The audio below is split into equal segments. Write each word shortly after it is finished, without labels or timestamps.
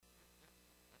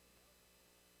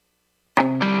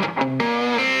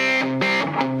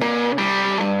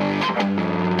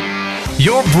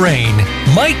Your brain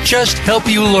might just help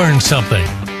you learn something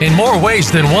in more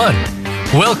ways than one.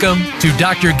 Welcome to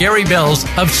Dr. Gary Bell's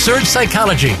Absurd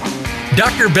Psychology.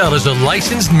 Dr. Bell is a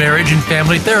licensed marriage and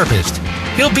family therapist.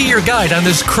 He'll be your guide on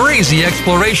this crazy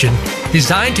exploration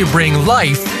designed to bring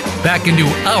life back into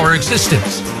our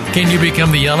existence. Can you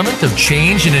become the element of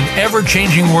change in an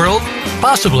ever-changing world?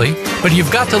 Possibly, but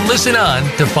you've got to listen on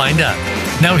to find out.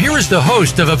 Now here is the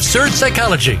host of Absurd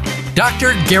Psychology,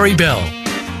 Dr. Gary Bell.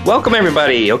 Welcome,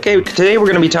 everybody. Okay, today we're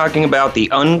going to be talking about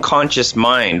the unconscious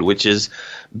mind, which is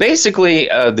basically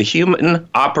the human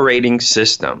operating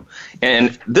system.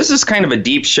 And this is kind of a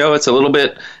deep show. It's a little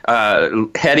bit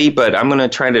heady, but I'm going to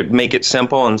try to make it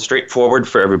simple and straightforward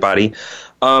for everybody.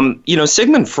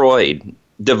 Sigmund Freud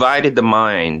divided the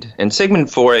mind, and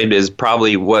Sigmund Freud is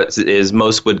probably what is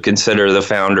most would consider the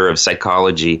founder of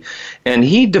psychology. And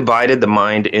he divided the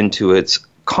mind into its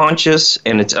conscious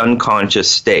and its unconscious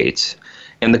states.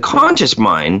 And the conscious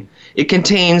mind, it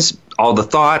contains all the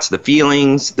thoughts, the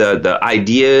feelings, the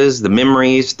ideas, the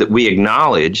memories that we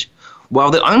acknowledge,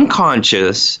 while the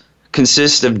unconscious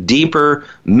consists of deeper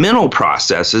mental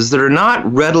processes that are not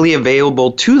readily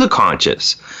available to the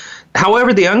conscious.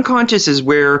 However, the unconscious is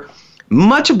where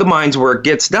much of the mind's work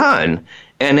gets done,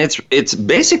 and it's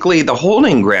basically the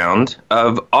holding ground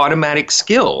of automatic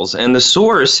skills and the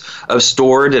source of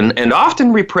stored and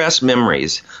often repressed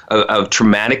memories of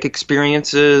traumatic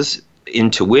experiences,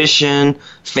 intuition,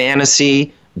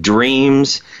 fantasy,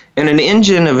 dreams, and an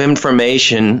engine of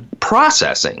information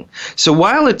processing. So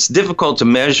while it's difficult to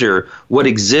measure what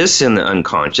exists in the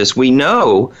unconscious, we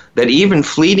know that even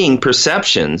fleeting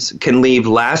perceptions can leave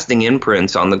lasting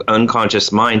imprints on the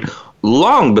unconscious mind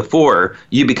long before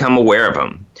you become aware of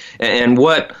them. And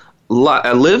what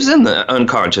lives in the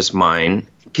unconscious mind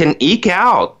can eke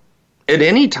out at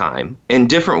any time in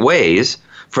different ways,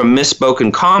 from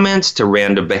misspoken comments to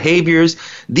random behaviors.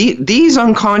 These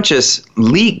unconscious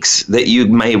leaks, that you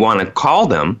may want to call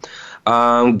them,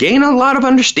 gain a lot of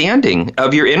understanding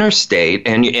of your inner state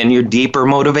and your deeper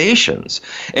motivations.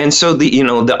 And so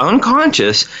the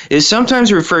unconscious is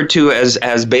sometimes referred to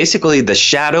as basically the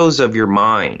shadows of your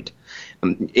mind.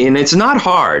 And it's not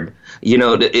hard.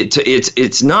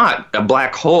 It's not a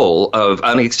black hole of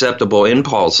unacceptable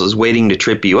impulses waiting to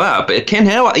trip you up. It can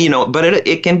help, but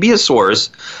it can be a source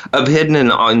of hidden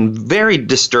and very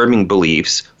disturbing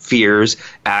beliefs, fears,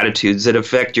 attitudes that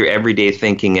affect your everyday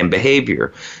thinking and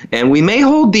behavior. And we may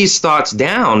hold these thoughts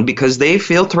down because they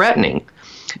feel threatening.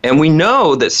 And we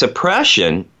know that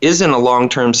suppression isn't a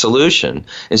long-term solution.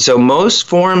 And so most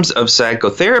forms of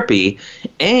psychotherapy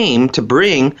aim to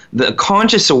bring the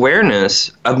conscious awareness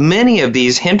of many of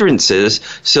these hindrances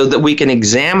so that we can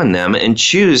examine them and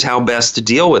choose how best to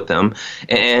deal with them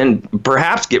and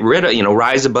perhaps get rid of,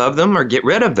 rise above them or get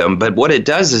rid of them. But what it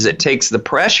does is it takes the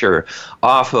pressure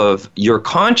off of your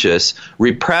conscious,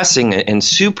 repressing and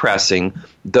suppressing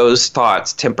those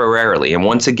thoughts temporarily. And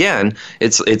once again,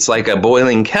 it's like a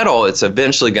boiling kettle. It's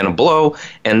eventually going to blow,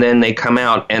 and then they come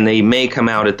out, and they may come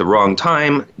out at the wrong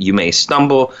time. You may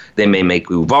stumble. They may make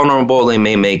you vulnerable. They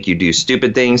may make you do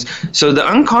stupid things. So the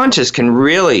unconscious can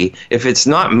really, if it's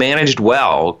not managed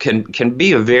well, can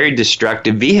be a very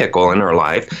destructive vehicle in our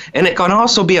life, and it can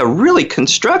also be a really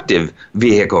constructive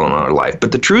vehicle in our life.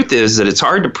 But the truth is that it's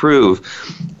hard to prove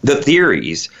the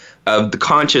theories of the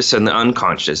conscious and the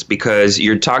unconscious, because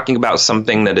you're talking about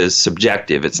something that is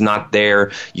subjective. It's not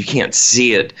there. You can't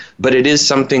see it, but it is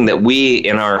something that we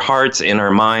in our hearts, in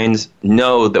our minds,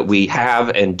 know that we have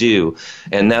and do.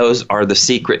 And those are the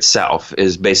secret self,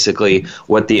 is basically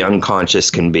what the unconscious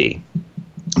can be.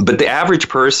 But the average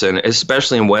person,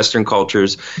 especially in Western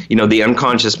cultures, the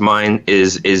unconscious mind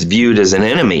is viewed as an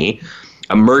enemy,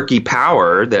 a murky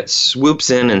power that swoops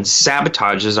in and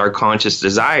sabotages our conscious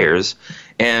desires.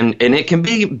 And it can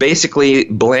be basically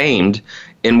blamed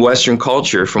in Western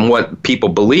culture from what people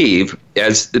believe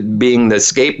as being the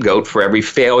scapegoat for every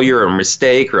failure or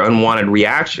mistake or unwanted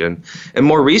reaction. And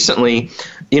more recently,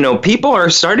 people are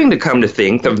starting to come to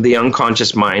think of the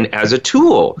unconscious mind as a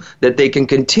tool that they can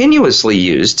continuously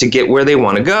use to get where they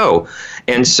want to go.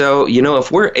 And so,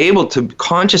 if we're able to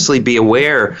consciously be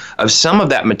aware of some of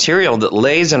that material that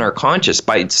lays in our conscious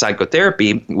by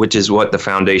psychotherapy, which is what the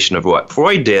foundation of what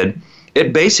Freud did,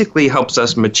 it basically helps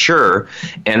us mature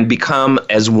and become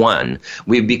as one.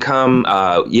 We become,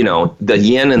 the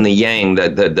yin and the yang,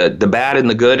 the bad and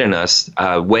the good in us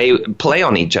play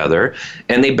on each other,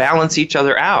 and they balance each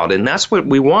other out. And that's what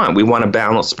we want. We want a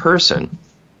balanced person.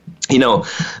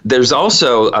 There's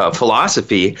also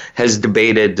philosophy has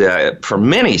debated for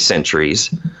many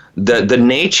centuries the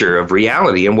nature of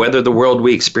reality and whether the world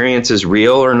we experience is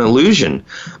real or an illusion.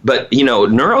 But,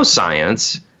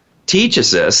 neuroscience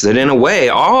teaches us that in a way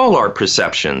all our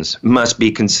perceptions must be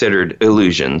considered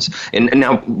illusions. And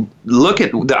now look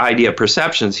at the idea of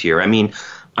perceptions here. I mean,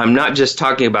 I'm not just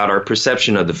talking about our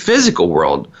perception of the physical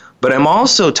world, but I'm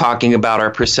also talking about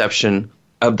our perception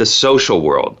of the social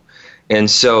world. And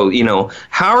so,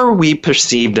 how are we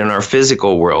perceived in our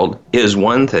physical world is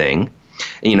one thing.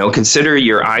 Consider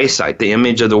your eyesight. The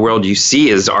image of the world you see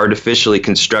is artificially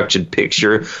constructed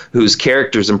picture whose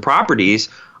characters and properties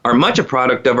are much a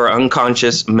product of our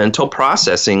unconscious mental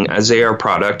processing as they are a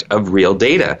product of real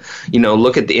data.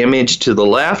 Look at the image to the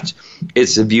left.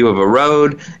 It's a view of a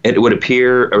road. It would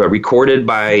appear recorded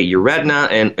by your retina,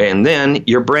 and then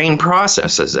your brain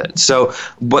processes it. So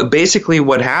basically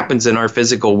what happens in our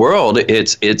physical world,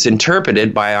 it's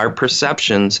interpreted by our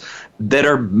perceptions that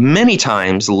are many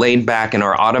times laid back in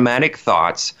our automatic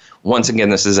thoughts. Once again,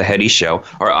 this is a heady show,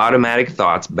 our automatic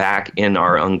thoughts back in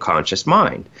our unconscious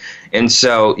mind. And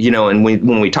so, and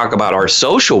when we talk about our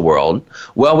social world,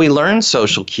 well, we learn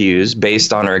social cues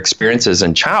based on our experiences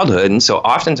in childhood. And so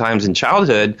oftentimes in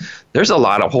childhood, there's a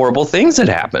lot of horrible things that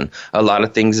happen, a lot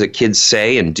of things that kids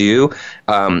say and do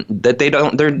that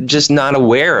they're just not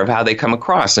aware of how they come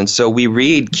across. And so we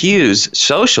read cues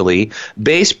socially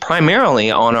based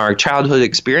primarily on our childhood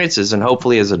experiences. And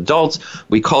hopefully as adults,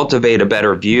 we cultivate a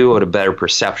better view and a better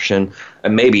perception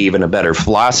and maybe even a better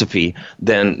philosophy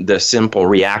than the simple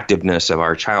reactiveness of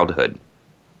our childhood.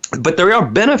 But there are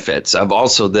benefits of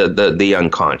also the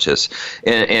unconscious.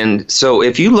 And so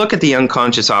if you look at the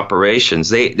unconscious operations,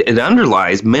 it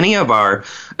underlies many of our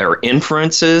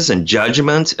inferences and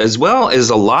judgments, as well as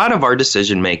a lot of our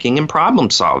decision making and problem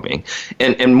solving.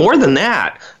 And more than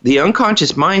that, the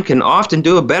unconscious mind can often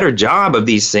do a better job of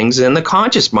these things than the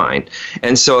conscious mind.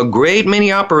 And so a great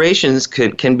many operations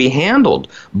can be handled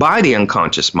by the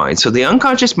unconscious mind. So the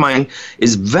unconscious mind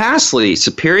is vastly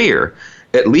superior,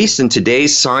 at least in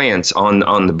today's science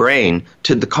on the brain,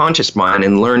 to the conscious mind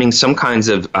in learning some kinds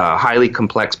of highly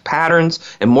complex patterns.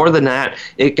 And more than that,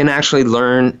 it can actually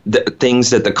learn the things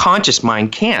that the conscious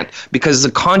mind can't, because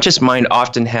the conscious mind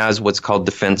often has what's called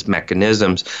defense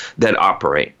mechanisms that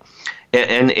operate.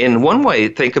 And in one way,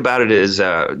 think about it as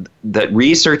that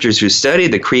researchers who study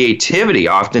the creativity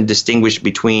often distinguish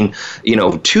between,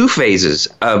 two phases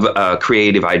of a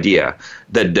creative idea,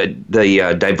 the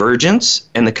divergence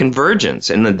and the convergence.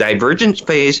 In the divergent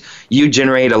phase, you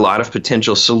generate a lot of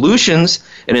potential solutions,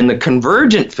 and in the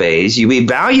convergent phase, you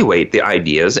evaluate the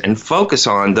ideas and focus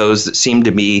on those that seem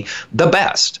to be the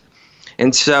best.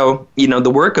 And so,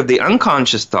 the work of the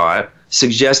unconscious thought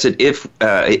suggested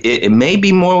it may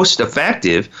be most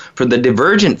effective for the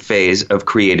divergent phase of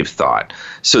creative thought.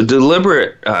 So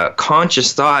deliberate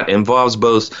conscious thought involves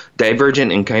both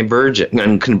divergent and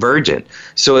convergent.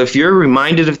 So if you're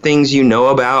reminded of things you know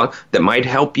about that might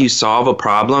help you solve a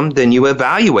problem, then you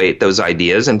evaluate those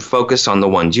ideas and focus on the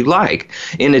ones you like.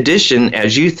 In addition,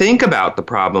 as you think about the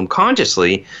problem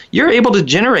consciously, you're able to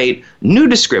generate new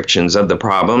descriptions of the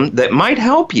problem that might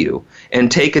help you and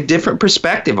take a different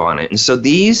perspective on it. And so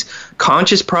these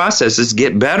conscious processes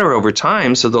get better over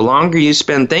time. So the longer you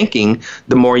spend thinking,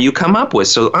 the more you come up with.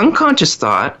 So unconscious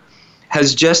thought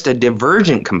has just a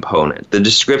divergent component. The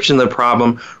description of the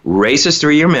problem races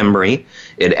through your memory.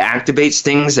 It activates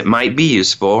things that might be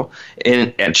useful.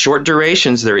 And at short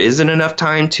durations, there isn't enough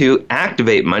time to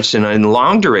activate much. And in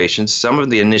long durations, some of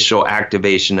the initial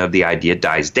activation of the idea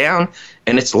dies down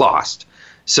and it's lost.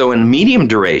 So in medium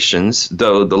durations,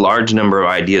 though, the large number of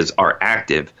ideas are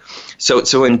active.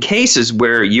 So in cases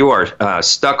where you are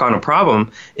stuck on a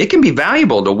problem, it can be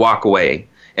valuable to walk away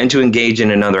and to engage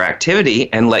in another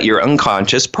activity and let your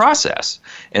unconscious process.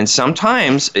 And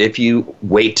sometimes, if you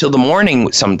wait till the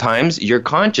morning, sometimes your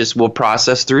conscious will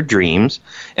process through dreams.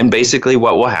 And basically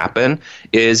what will happen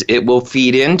is it will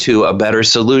feed into a better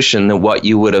solution than what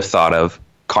you would have thought of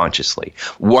consciously.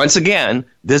 Once again,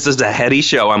 this is a heady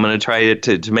show. I'm going to try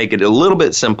to make it a little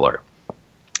bit simpler.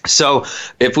 So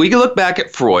if we look back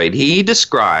at Freud, he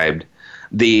described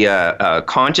the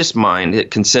conscious mind.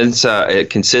 It consists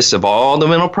of all the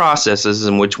mental processes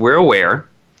in which we're aware.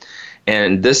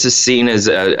 And this is seen as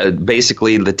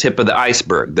basically the tip of the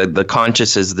iceberg. The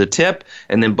conscious is the tip,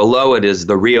 and then below it is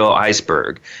the real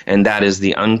iceberg, and that is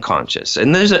the unconscious.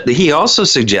 And he also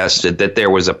suggested that there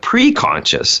was a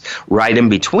pre-conscious right in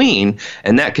between,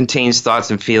 and that contains thoughts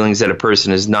and feelings that a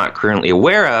person is not currently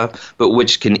aware of, but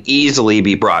which can easily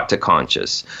be brought to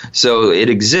conscious. So it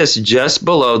exists just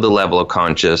below the level of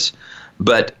conscious,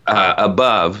 but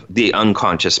above the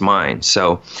unconscious mind.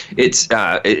 So it's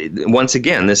once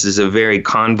again, this is a very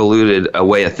convoluted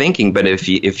way of thinking. But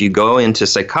if you go into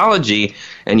psychology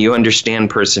and you understand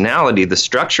personality, the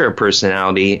structure of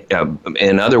personality,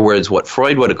 in other words, what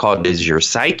Freud would have called is your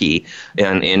psyche,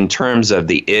 and in terms of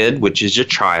the id, which is your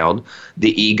child,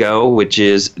 the ego, which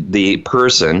is the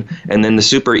person, and then the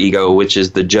superego, which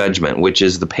is the judgment, which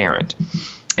is the parent.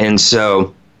 And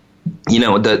so,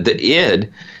 the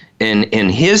id, in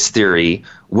his theory,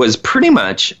 was pretty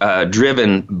much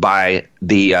driven by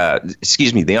the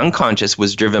unconscious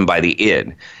was driven by the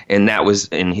id, and that was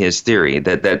in his theory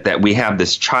that we have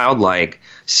this childlike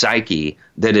psyche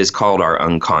that is called our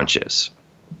unconscious.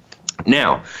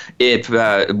 Now, if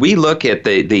we look at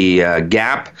the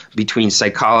gap between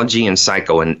psychology and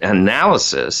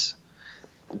psychoanalysis,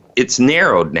 it's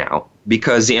narrowed now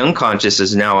because the unconscious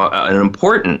is now an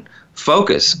important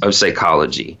focus of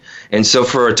psychology. And so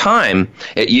for a time,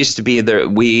 it used to be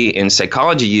that we in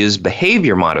psychology use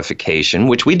behavior modification,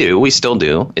 which we still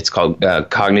do. It's called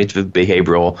cognitive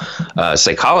behavioral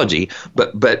psychology.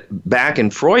 But back in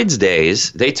Freud's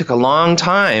days, they took a long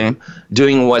time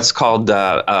doing what's called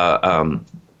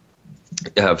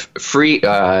free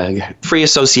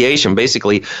association.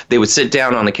 Basically, they would sit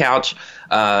down on the couch,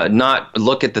 not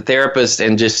look at the therapist,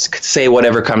 and just say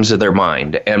whatever comes to their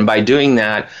mind. And by doing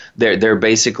that, they're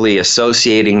basically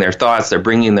associating their thoughts. They're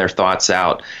bringing their thoughts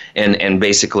out and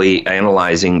basically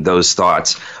analyzing those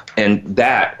thoughts. And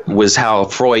that was how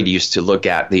Freud used to look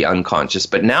at the unconscious.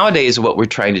 But nowadays, what we're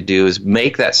trying to do is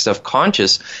make that stuff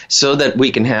conscious so that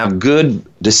we can have good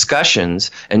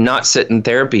discussions and not sit in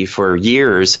therapy for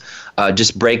years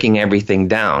just breaking everything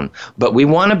down. But we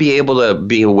want to be able to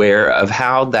be aware of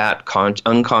how that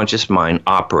unconscious mind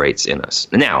operates in us.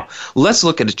 Now, let's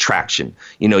look at attraction.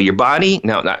 Your body,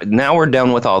 now we're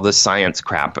done with all this science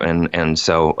crap, and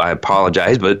so I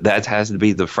apologize, but that has to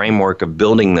be the framework of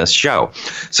building this show.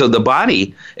 So the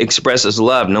body expresses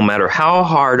love no matter how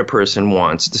hard a person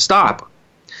wants to stop.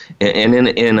 And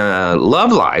in a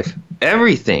love life,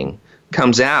 everything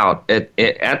comes out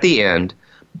at the end.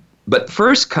 But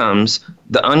first comes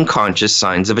the unconscious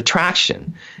signs of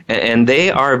attraction. And they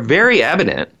are very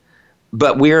evident,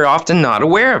 but we are often not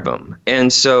aware of them.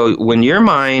 And so when your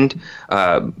mind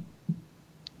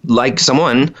likes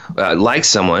someone,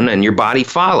 and your body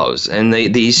follows, and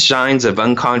these signs of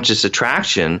unconscious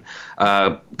attraction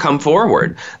come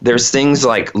forward. There's things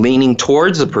like leaning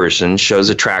towards a person shows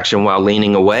attraction, while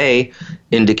leaning away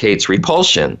indicates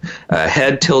repulsion.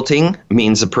 Head tilting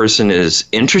means a person is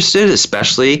interested,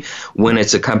 especially when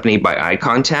it's accompanied by eye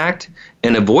contact.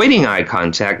 And avoiding eye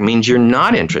contact means you're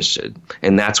not interested,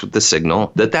 and that's what the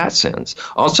signal that sends.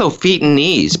 Also, feet and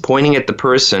knees pointing at the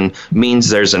person means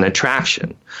there's an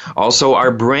attraction. Also, our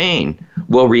brain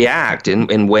will react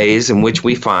in ways in which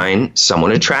we find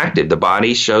someone attractive. The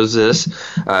body shows this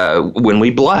when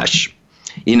we blush.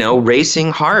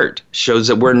 Racing heart shows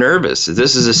that we're nervous.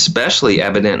 This is especially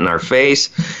evident in our face,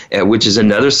 which is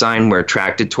another sign we're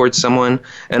attracted towards someone.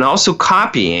 And also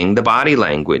copying the body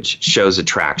language shows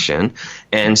attraction.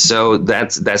 And so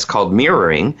that's called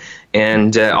mirroring.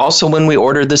 And also when we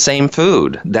order the same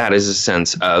food, that is a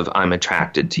sense of I'm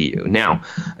attracted to you. Now,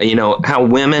 how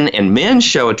women and men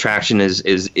show attraction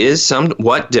is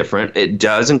somewhat different. It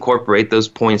does incorporate those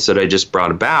points that I just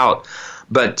brought about.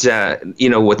 But,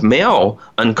 with male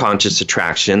unconscious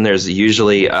attraction, there's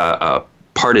usually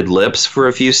parted lips for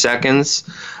a few seconds,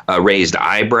 a raised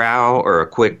eyebrow or a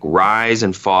quick rise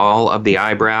and fall of the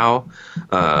eyebrow,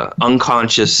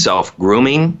 unconscious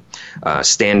self-grooming,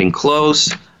 standing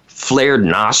close, flared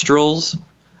nostrils,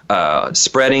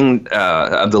 spreading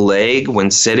of the leg when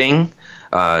sitting.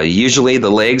 Usually the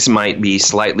legs might be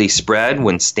slightly spread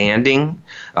when standing.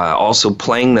 Also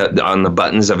playing on the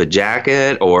buttons of a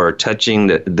jacket or touching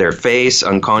their face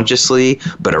unconsciously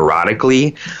but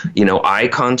erotically. Eye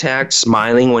contact,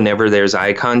 smiling whenever there's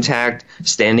eye contact,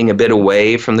 standing a bit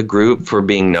away from the group for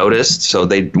being noticed, so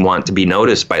they want to be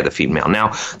noticed by the female.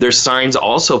 Now, there's signs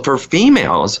also for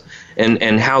females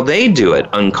and how they do it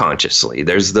unconsciously.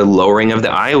 There's the lowering of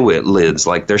the eyelids,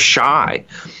 like they're shy,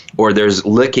 or there's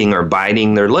licking or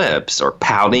biting their lips, or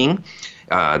pouting.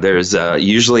 There's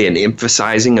usually an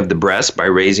emphasizing of the breast by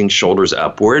raising shoulders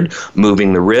upward,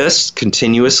 moving the wrists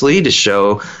continuously to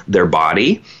show their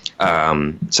body,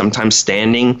 sometimes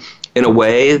standing in a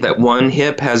way that one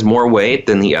hip has more weight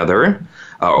than the other,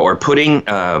 or putting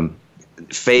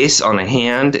face on a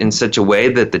hand in such a way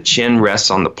that the chin rests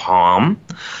on the palm,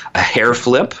 a hair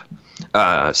flip,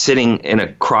 sitting in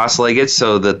a cross-legged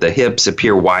so that the hips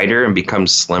appear wider and become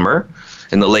slimmer.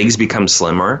 and the legs become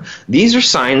slimmer. These are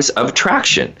signs of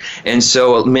attraction. And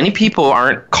so many people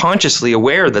aren't consciously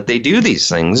aware that they do these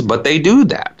things, but they do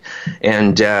that.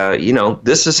 And,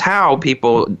 this is how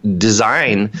people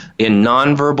design in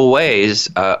nonverbal ways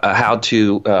how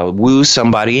to woo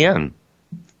somebody in.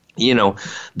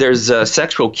 There's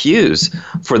sexual cues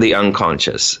for the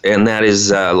unconscious, and that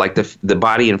is like the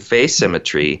body and face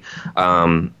symmetry.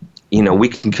 We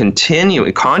can continue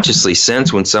consciously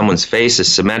sense when someone's face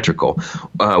is symmetrical.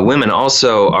 Women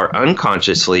also are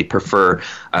unconsciously prefer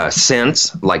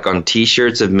scents, like on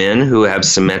T-shirts of men who have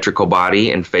symmetrical body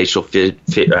and facial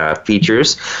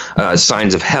features,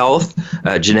 signs of health,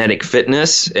 genetic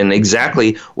fitness, and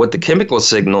exactly what the chemical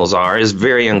signals are is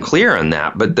very unclear on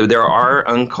that. But there are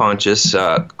unconscious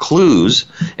clues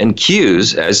and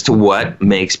cues as to what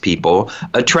makes people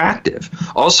attractive.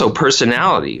 Also,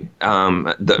 personality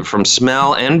from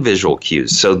smell and visual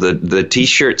cues. So the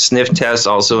T-shirt sniff tests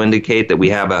also indicate that we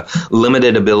have a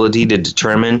limited ability to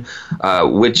determine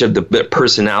which of the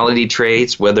personality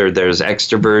traits, whether there's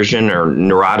extroversion or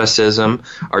neuroticism,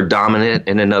 are dominant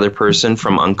in another person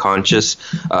from unconscious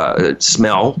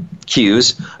smell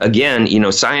cues. Again,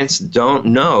 science don't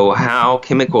know how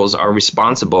chemicals are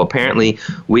responsible. Apparently,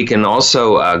 we can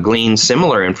also glean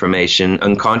similar information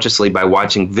unconsciously by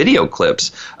watching video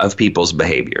clips of people's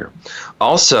behavior.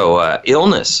 Also,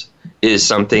 illness is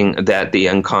something that the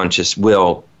unconscious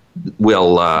will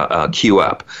cue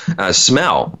up.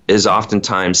 Smell is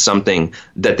oftentimes something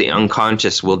that the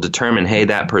unconscious will determine, hey,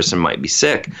 that person might be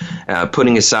sick.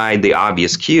 Putting aside the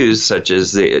obvious cues, such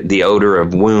as the odor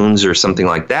of wounds or something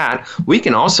like that, we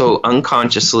can also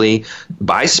unconsciously,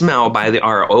 by smell, by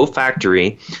our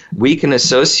olfactory, we can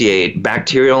associate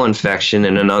bacterial infection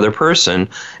in another person.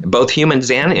 Both humans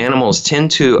and animals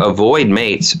tend to avoid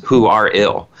mates who are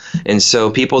ill. And so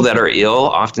people that are ill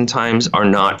oftentimes are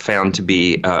not found to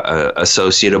be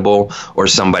associatable or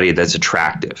somebody that's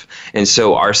attractive. And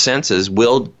so our senses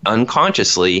will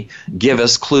unconsciously give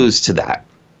us clues to that.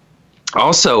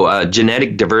 Also,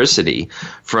 genetic diversity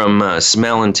from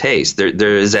smell and taste.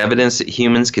 There is evidence that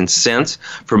humans can sense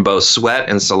from both sweat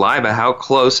and saliva how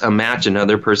close a match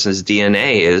another person's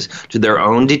DNA is to their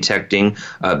own detecting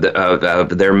of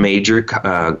their major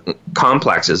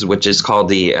complexes, which is called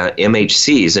the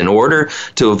MHCs. In order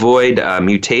to avoid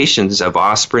mutations of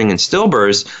offspring and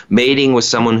stillbirths, mating with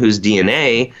someone whose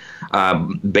DNA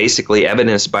basically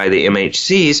evidenced by the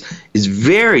MHCs, is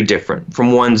very different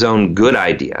from one's own good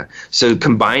idea. So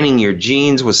combining your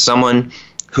genes with someone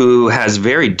who has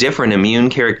very different immune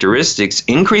characteristics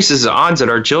increases the odds that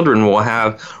our children will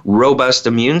have robust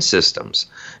immune systems.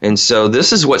 And so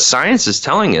this is what science is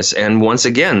telling us. And once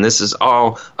again, this is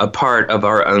all a part of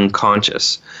our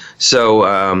unconscious.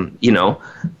 So,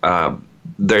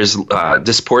 there's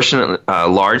disproportionate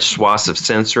large swaths of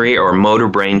sensory or motor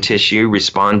brain tissue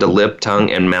respond to lip,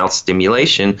 tongue, and mouth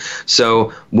stimulation.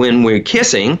 So when we're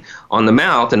kissing on the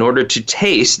mouth, in order to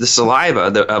taste the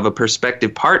saliva of a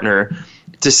prospective partner,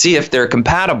 to see if they're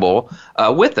compatible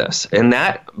with us. And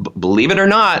that, believe it or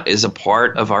not, is a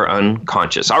part of our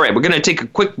unconscious. All right, we're going to take a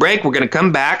quick break. We're going to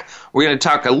come back. We're going to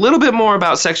talk a little bit more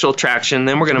about sexual attraction.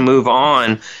 Then we're going to move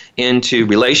on into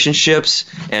relationships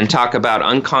and talk about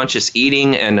unconscious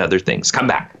eating and other things. Come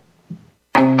back.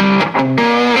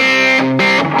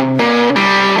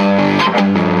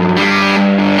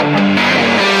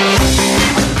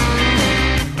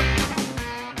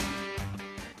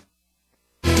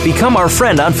 Become our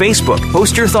friend on Facebook.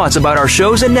 Post your thoughts about our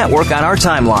shows and network on our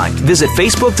timeline. Visit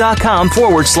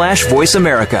facebook.com/Voice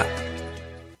America.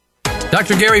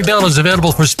 Dr. Gary Bell is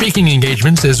available for speaking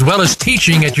engagements as well as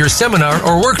teaching at your seminar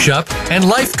or workshop and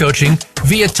life coaching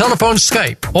via telephone,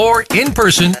 Skype, or in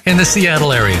person in the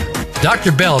Seattle area.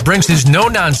 Dr. Bell brings his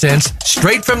no-nonsense,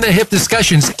 straight-from-the-hip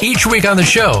discussions each week on the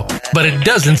show, but it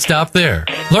doesn't stop there.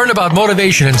 Learn about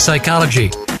motivation and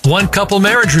psychology, one-couple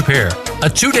marriage repair, a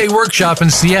 2-day workshop in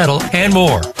Seattle, and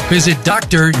more. Visit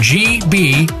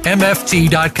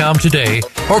drgbmft.com today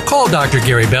or call Dr.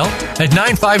 Gary Bell at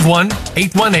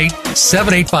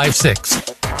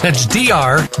 951-818-7856. That's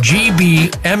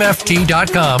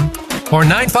drgbmft.com or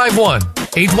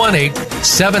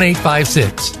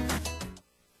 951-818-7856.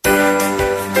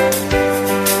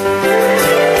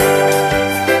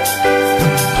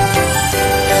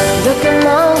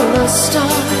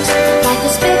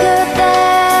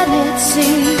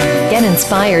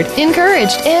 inspired,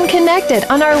 encouraged, and connected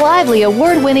on our lively,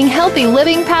 award-winning Healthy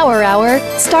Living Power Hour,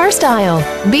 Star Style.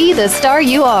 Be the star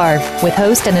you are, with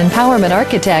host and empowerment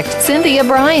architect Cynthia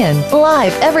Bryan.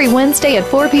 Live every Wednesday at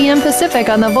 4 p.m. Pacific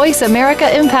on the Voice America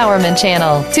Empowerment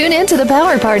Channel. Tune in to the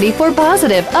Power Party for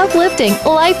positive, uplifting,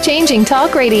 life-changing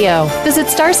talk radio. Visit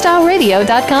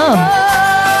starstyleradio.com.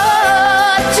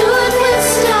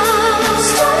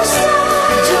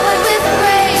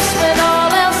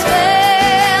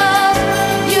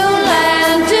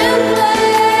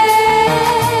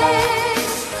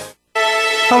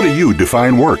 How do you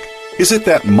define work? Is it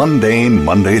that mundane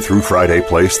Monday through Friday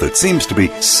place that seems to be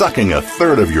sucking a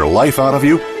third of your life out of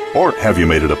you? Or have you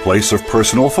made it a place of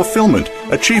personal fulfillment,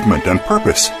 achievement, and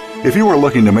purpose? If you are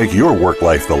looking to make your work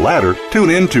life the latter, tune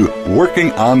in to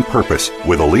Working on Purpose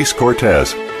with Elise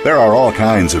Cortez. There are all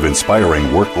kinds of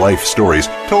inspiring work-life stories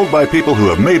told by people who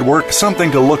have made work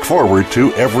something to look forward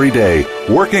to every day.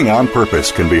 Working on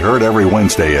Purpose can be heard every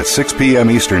Wednesday at 6 p.m.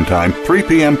 Eastern Time, 3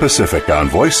 p.m. Pacific on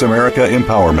Voice America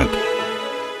Empowerment.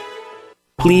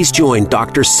 Please join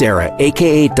Dr. Sarah,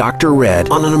 aka Dr. Red,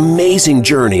 on an amazing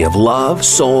journey of love,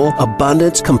 soul,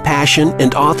 abundance, compassion,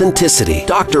 and authenticity.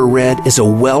 Dr. Red is a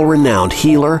well-renowned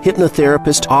healer,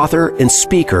 hypnotherapist, author, and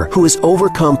speaker who has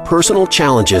overcome personal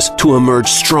challenges to emerge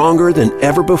stronger than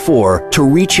ever before to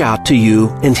reach out to you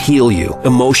and heal you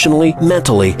emotionally,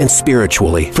 mentally, and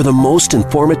spiritually for the most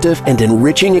informative and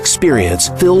enriching experience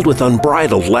filled with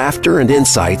unbridled laughter and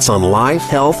insights on life,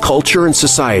 health, culture, and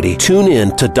society. Tune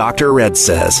in to Dr. Red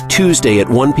Says, Tuesday at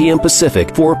 1 p.m.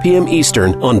 Pacific, 4 p.m.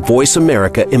 Eastern on Voice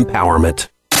America Empowerment.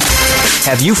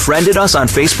 Have you friended us on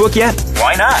Facebook yet?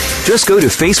 Why not? Just go to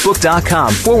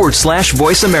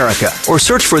facebook.com/Voice America or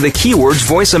search for the keywords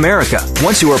Voice America.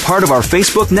 Once you are part of our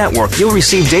Facebook network, you'll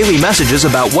receive daily messages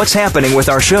about what's happening with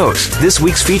our shows, this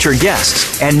week's featured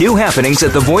guests, and new happenings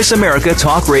at the Voice America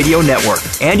Talk Radio Network.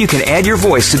 And you can add your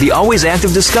voice to the always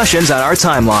active discussions on our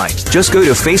timeline. Just go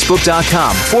to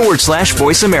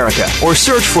facebook.com/Voice America or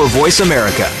search for Voice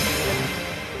America.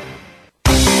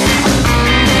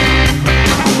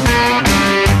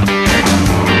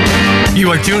 You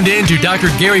are tuned in to Dr.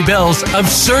 Gary Bell's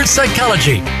Absurd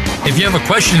Psychology. If you have a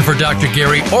question for Dr.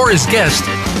 Gary or his guest,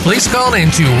 please call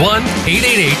in to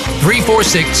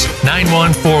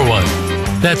 1-888-346-9141.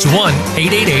 That's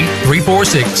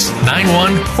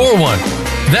 1-888-346-9141.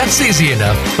 That's easy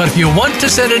enough, but if you want to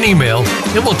send an email,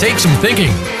 it will take some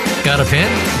thinking. Got a pen?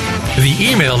 The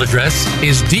email address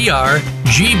is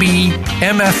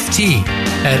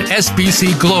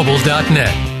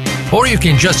drgbmft@sbcglobal.net. Or you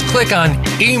can just click on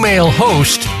Email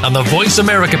Host on the Voice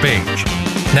America page.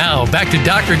 Now, back to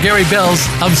Dr. Gary Bell's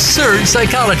Absurd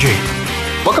Psychology.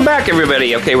 Welcome back,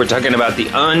 everybody. Okay, we're talking about the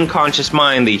unconscious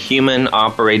mind, the human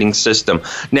operating system.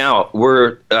 Now,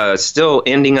 we're still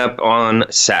ending up on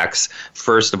sex,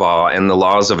 first of all, and the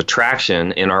laws of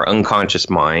attraction in our unconscious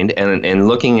mind, and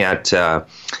looking at...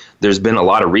 there's been a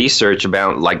lot of research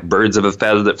about like birds of a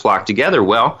feather that flock together.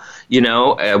 Well, you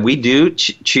know, we do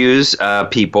choose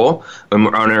people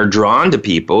and are drawn to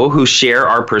people who share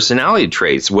our personality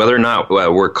traits. Whether or not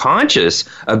we're conscious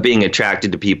of being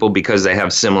attracted to people because they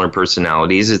have similar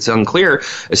personalities, it's unclear,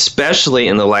 especially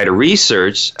in the light of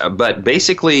research. But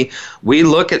basically, we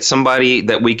look at somebody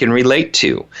that we can relate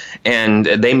to. And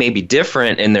they may be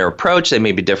different in their approach. They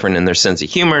may be different in their sense of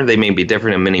humor. They may be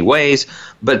different in many ways.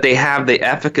 But they have the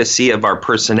efficacy of our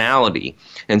personality.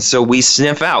 And so we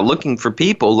sniff out looking for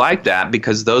people like that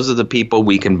because those are the people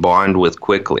we can bond with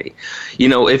quickly. You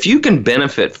know, if you can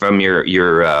benefit from your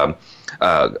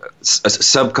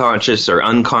subconscious or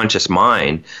unconscious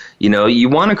mind, you know, you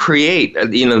want to create,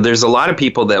 you know, there's a lot of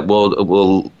people that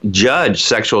will judge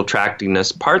sexual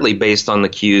attractiveness partly based on the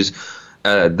cues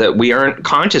that we aren't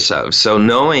conscious of. So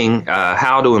knowing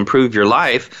how to improve your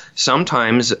life,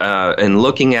 sometimes and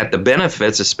looking at the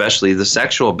benefits, especially the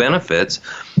sexual benefits,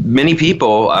 many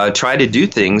people try to do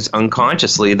things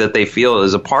unconsciously that they feel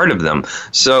is a part of them.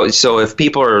 So if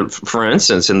people are, for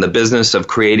instance, in the business of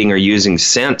creating or using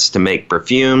scents to make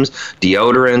perfumes,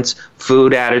 deodorants,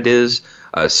 food additives,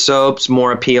 soaps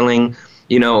more appealing,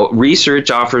 you know, research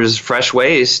offers fresh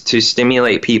ways to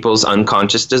stimulate people's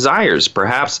unconscious desires.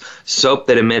 Perhaps soap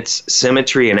that emits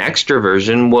symmetry and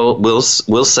extroversion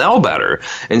will sell better.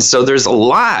 And so there's a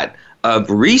lot of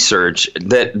research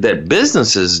that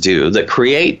businesses do that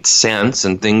create scents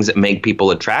and things that make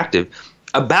people attractive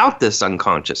about this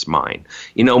unconscious mind.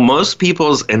 You know, most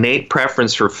people's innate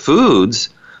preference for foods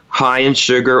high in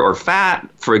sugar or fat,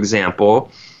 for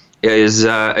example, is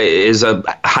a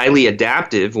highly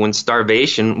adaptive when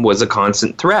starvation was a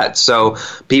constant threat. So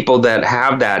people that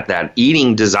have that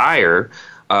eating desire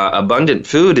abundant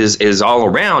food is all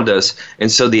around us,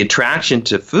 and so the attraction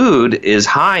to food is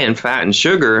high in fat and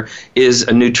sugar is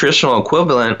a nutritional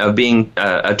equivalent of being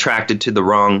attracted to the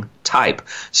wrong type.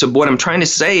 So what I'm trying to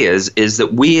say is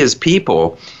that we as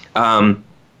people,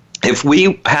 if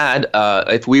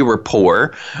we were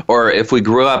poor, or if we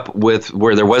grew up with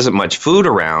where there wasn't much food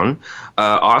around,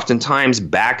 oftentimes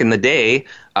back in the day,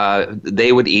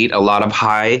 they would eat a lot of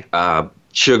high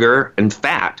sugar and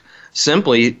fat,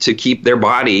 simply to keep their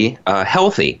body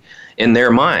healthy in their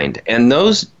mind. And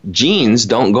those genes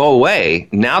don't go away.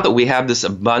 Now that we have this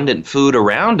abundant food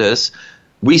around us,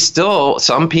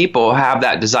 some people have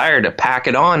that desire to pack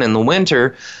it on in the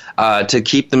winter to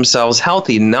keep themselves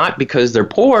healthy, not because they're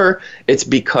poor, it's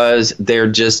because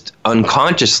they're just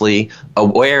unconsciously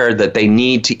aware that they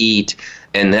need to eat,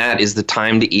 and that is the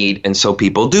time to eat, and so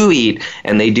people do eat,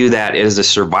 and they do that as a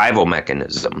survival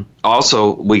mechanism.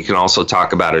 Also, we can also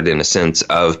talk about it in a sense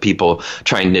of people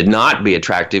trying to not be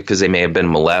attractive because they may have been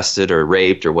molested or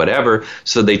raped or whatever,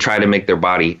 so they try to make their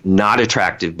body not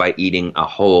attractive by eating a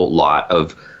whole lot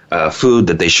of food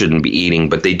that they shouldn't be eating,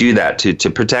 but they do that to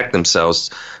protect themselves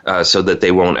so that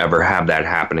they won't ever have that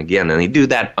happen again. And they do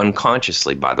that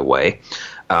unconsciously, by the way.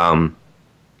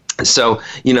 So,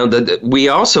 we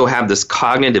also have this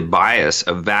cognitive bias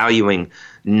of valuing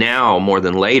now more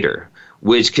than later,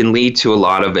 which can lead to a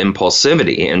lot of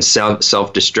impulsivity and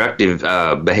self-destructive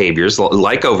behaviors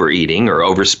like overeating or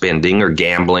overspending or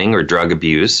gambling or drug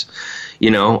abuse.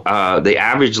 The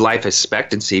average life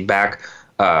expectancy back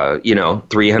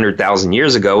 300,000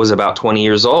 years ago was about 20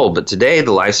 years old, but today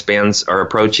the lifespans are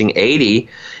approaching 80.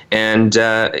 And,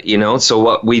 so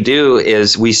what we do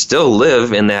is we still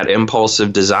live in that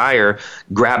impulsive desire,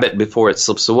 grab it before it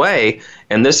slips away.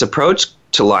 And this approach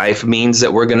to life means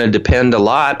that we're going to depend a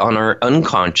lot on our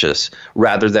unconscious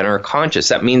rather than our conscious.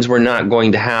 That means we're not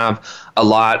going to have a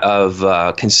lot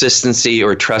of consistency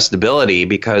or trustability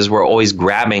because we're always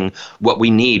grabbing what we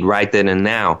need right then and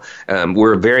now.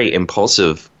 We're a very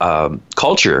impulsive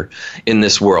culture in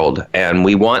this world, and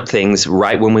we want things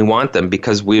right when we want them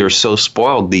because we are so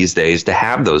spoiled these days to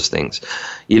have those things.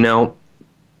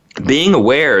 Being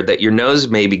aware that your nose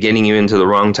may be getting you into the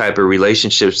wrong type of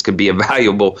relationships could be a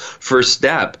valuable first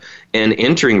step in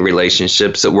entering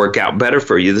relationships that work out better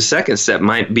for you. The second step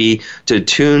might be to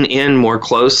tune in more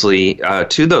closely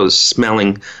to those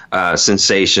smelling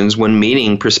sensations when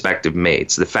meeting prospective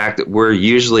mates. The fact that we're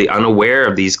usually unaware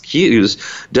of these cues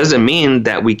doesn't mean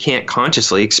that we can't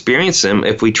consciously experience them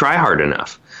if we try hard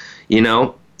enough.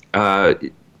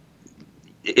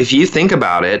 If you think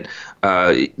about it,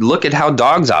 look at how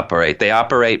dogs operate. They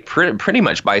operate pretty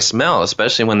much by smell,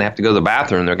 especially when they have to go to the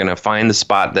bathroom. They're going to find the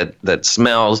spot that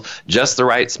smells just the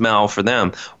right smell for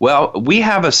them. Well, we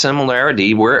have a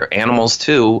similarity. We're animals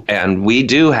too, and we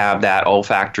do have that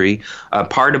olfactory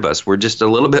part of us. We're just a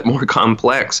little bit more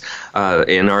complex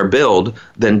in our build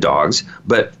than dogs.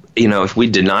 But, if we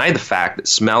deny the fact that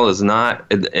smell is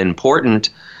not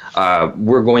important,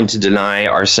 we're going to deny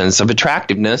our sense of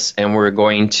attractiveness, and we're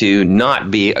going to not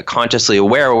be consciously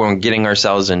aware when we're getting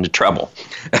ourselves into trouble.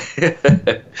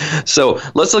 So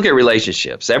let's look at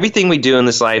relationships. Everything we do in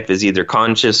this life is either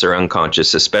conscious or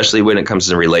unconscious, especially when it comes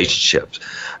to relationships.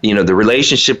 The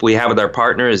relationship we have with our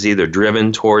partner is either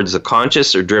driven towards the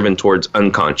conscious or driven towards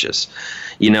unconscious.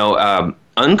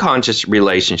 Unconscious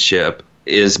relationship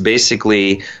is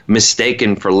basically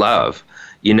mistaken for love.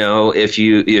 If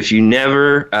you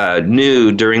never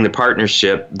knew during the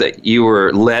partnership that you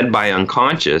were led by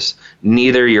unconscious,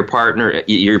 neither your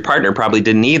partner probably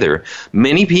didn't either.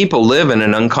 Many people live in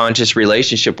an unconscious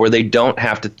relationship where they don't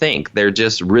have to think. They're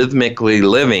just rhythmically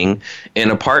living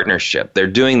in a partnership. They're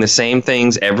doing the same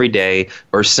things every day,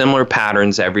 or similar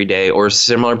patterns every day, or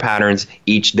similar patterns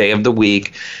each day of the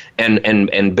week,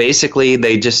 and basically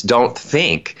they just don't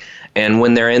think. And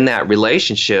when they're in that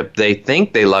relationship, they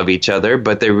think they love each other,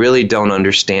 but they really don't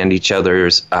understand each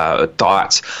other's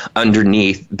thoughts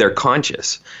underneath their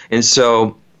conscious. And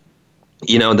so,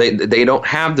 they don't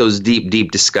have those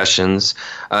deep discussions.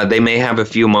 They may have a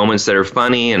few moments that are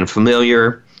funny and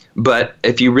familiar, but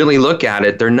if you really look at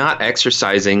it, they're not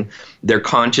exercising their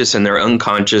conscious and their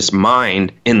unconscious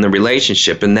mind in the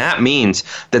relationship. And that means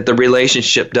that the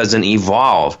relationship doesn't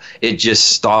evolve. It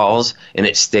just stalls, and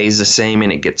it stays the same,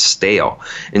 and it gets stale.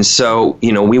 And so,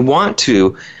 we want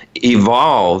to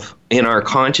evolve in our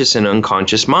conscious and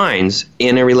unconscious minds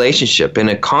in a relationship. In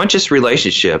a conscious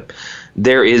relationship,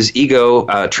 there is ego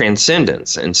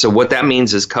transcendence. And so what that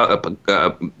means is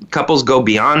couples go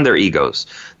beyond their egos.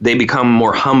 They become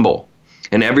more humble.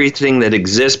 And everything that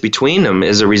exists between them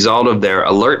is a result of their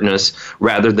alertness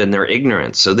rather than their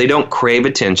ignorance. So they don't crave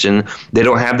attention. They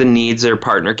don't have the needs their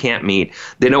partner can't meet.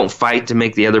 They don't fight to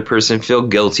make the other person feel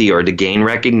guilty or to gain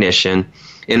recognition.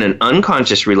 In an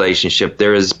unconscious relationship,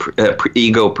 there is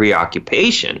ego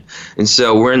preoccupation. And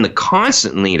so we're in the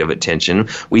constant need of attention.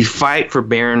 We fight for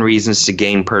barren reasons to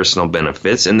gain personal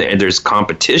benefits. And there's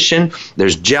competition,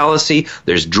 there's jealousy,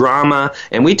 there's drama,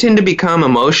 and we tend to become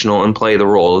emotional and play the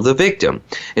role of the victim.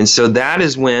 And so that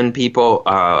is when people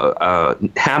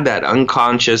have that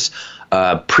unconscious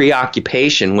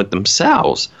preoccupation with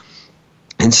themselves.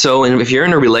 And so if you're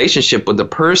in a relationship with a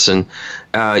person,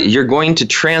 you're going to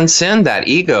transcend that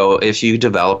ego if you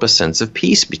develop a sense of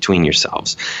peace between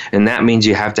yourselves. And that means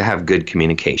you have to have good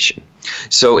communication.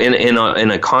 So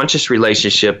in a conscious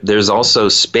relationship, there's also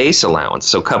space allowance.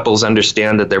 So couples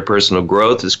understand that their personal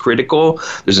growth is critical.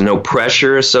 There's no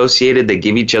pressure associated. They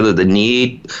give each other the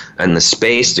need and the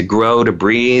space to grow, to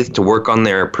breathe, to work on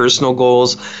their personal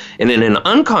goals. And in an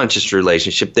unconscious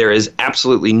relationship, there is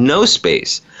absolutely no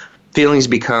space. Feelings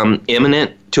become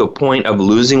imminent to a point of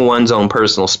losing one's own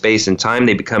personal space and time.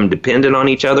 They become dependent on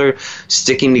each other.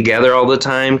 Sticking together all the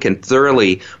time can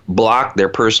thoroughly block their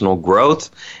personal growth.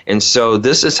 And so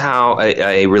this is how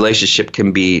a relationship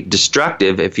can be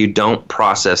destructive if you don't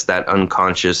process that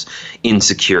unconscious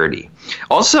insecurity.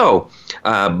 Also,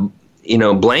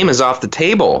 blame is off the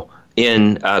table.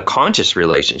 In a conscious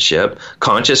relationship,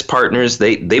 conscious partners,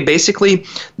 they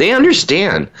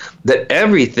understand that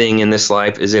everything in this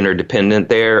life is interdependent.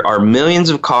 There are millions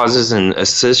of causes and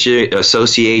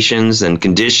associations and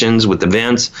conditions with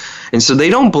events, and so they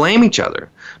don't blame each other,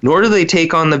 nor do they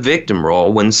take on the victim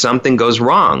role when something goes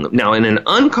wrong. Now, in an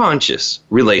unconscious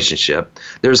relationship,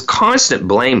 there's constant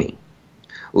blaming.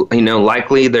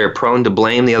 Likely they're prone to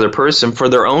blame the other person for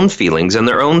their own feelings and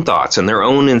their own thoughts and their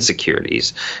own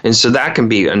insecurities. And so that can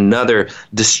be another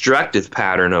destructive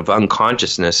pattern of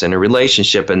unconsciousness in a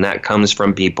relationship, and that comes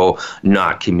from people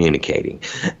not communicating.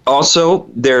 Also,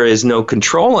 there is no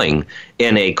controlling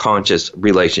in a conscious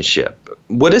relationship.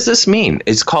 What does this mean?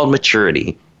 It's called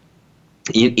maturity.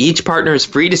 Each partner is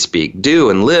free to speak, do,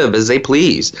 and live as they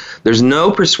please. There's no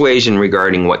persuasion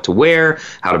regarding what to wear,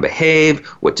 how to behave,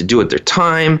 what to do with their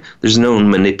time. There's no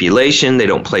manipulation. They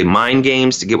don't play mind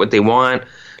games to get what they want.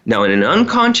 Now, in an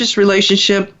unconscious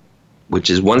relationship,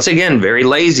 which is once again very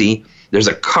lazy, there's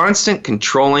a constant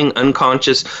controlling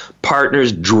unconscious.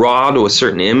 Partners draw to a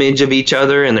certain image of each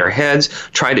other in their heads,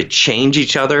 try to change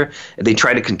each other. They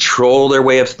try to control their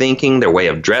way of thinking, their way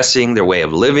of dressing, their way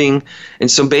of living. And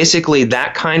so basically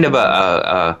that kind of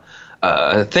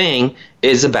a thing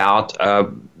is about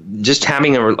just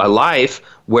having a life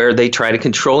where they try to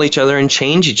control each other and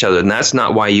change each other. And that's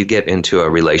not why you get into a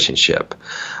relationship.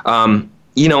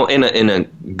 In a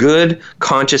good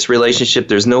conscious relationship,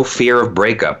 there's no fear of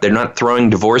breakup. They're not throwing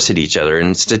divorce at each other.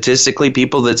 And statistically,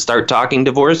 people that start talking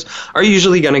divorce are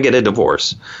usually going to get a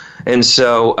divorce. And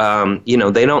so,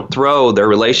 they don't throw their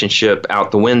relationship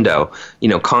out the window.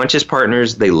 Conscious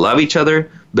partners, they love each other,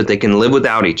 but they can live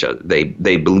without each other.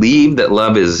 They believe that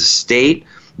love is a state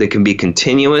that can be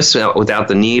continuous without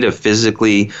the need of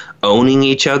physically owning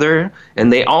each other.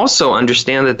 And they also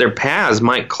understand that their paths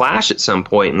might clash at some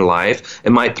point in life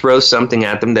and might throw something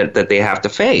at them that they have to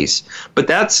face. But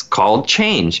that's called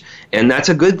change, and that's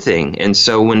a good thing. And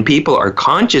so when people are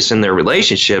conscious in their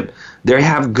relationship, they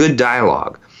have good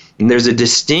dialogue. And there's a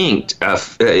distinct,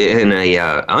 in a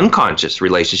unconscious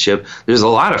relationship, there's a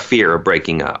lot of fear of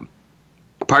breaking up.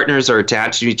 Partners are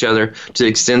attached to each other to the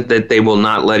extent that they will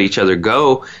not let each other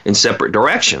go in separate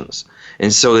directions.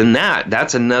 And so in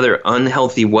that's another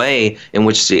unhealthy way in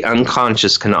which the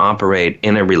unconscious can operate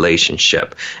in a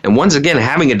relationship. And once again,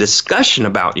 having a discussion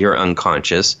about your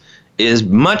unconscious is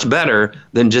much better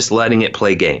than just letting it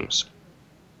play games.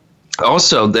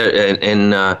 Also,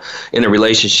 in a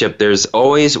relationship, there's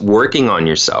always working on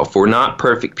yourself. We're not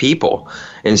perfect people.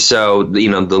 And so,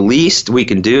 the least we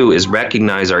can do is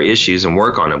recognize our issues and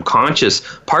work on them. Conscious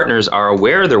partners are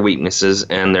aware of their weaknesses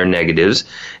and their negatives,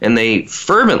 and they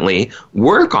fervently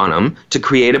work on them to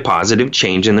create a positive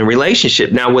change in the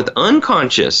relationship. Now, with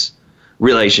unconscious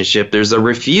relationship, there's a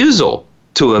refusal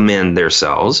to amend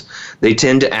themselves. They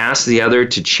tend to ask the other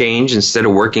to change instead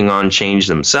of working on change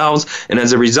themselves. And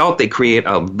as a result, they create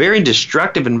a very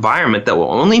destructive environment that will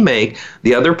only make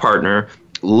the other partner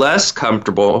less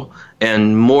comfortable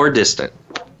and more distant.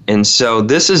 And so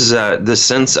this is the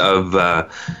sense of,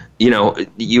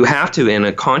 you have to, in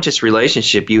a conscious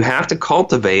relationship, you have to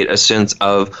cultivate a sense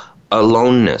of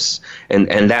aloneness.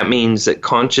 And that means that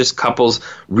conscious couples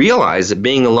realize that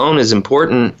being alone is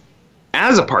important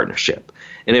as a partnership.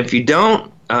 And if you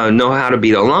don't know how to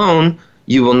be alone,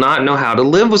 you will not know how to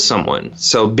live with someone.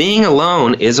 So being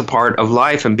alone is a part of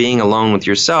life, and being alone with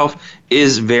yourself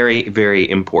is very, very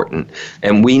important.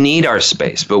 And we need our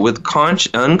space. But with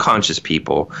unconscious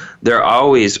people, they're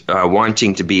always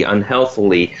wanting to be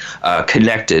unhealthily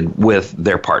connected with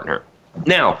their partner.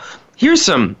 Now, here's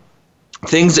some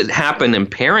things that happen in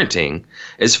parenting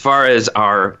as far as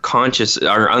our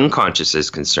unconscious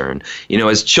is concerned.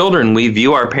 As children, we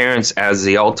view our parents as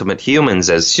the ultimate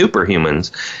humans, as superhumans,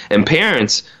 and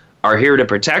parents are here to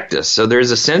protect us. So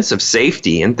there's a sense of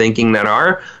safety in thinking that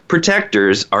our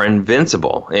protectors are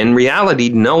invincible. In reality,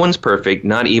 no one's perfect,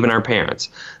 not even our parents.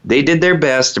 They did their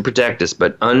best to protect us,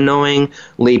 but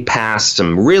unknowingly passed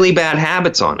some really bad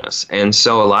habits on us. And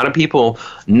so a lot of people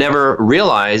never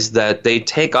realize that they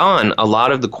take on a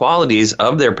lot of the qualities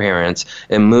of their parents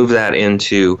and move that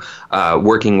into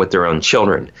working with their own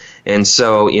children. And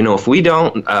so, if we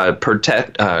don't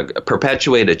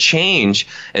perpetuate a change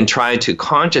and try to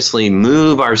consciously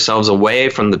move ourselves away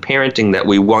from the parenting that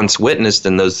we once witnessed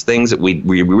and those things that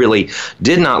we really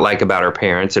did not like about our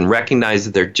parents, and recognize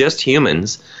that they're just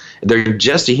humans, they're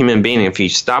just a human being. If you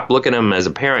stop looking at them as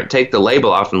a parent, take the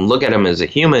label off and look at them as a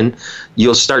human,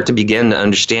 you'll start to begin to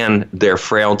understand their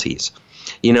frailties.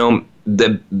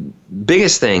 The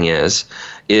biggest thing is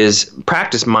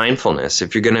practice mindfulness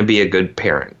if you're going to be a good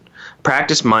parent.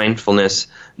 Practice mindfulness.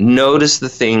 Notice the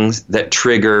things that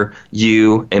trigger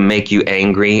you and make you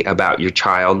angry about your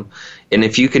child. And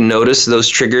if you can notice those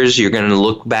triggers, you're going to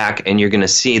look back and you're going to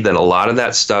see that a lot of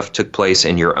that stuff took place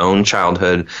in your own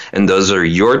childhood. And those are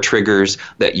your triggers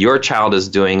that your child is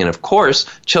doing. And of course,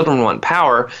 children want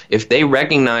power. If they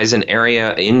recognize an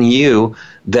area in you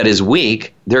that is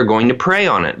weak, they're going to prey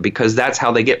on it because that's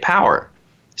how they get power.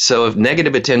 So if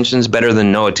negative attention is better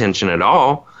than no attention at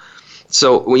all.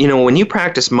 So, when you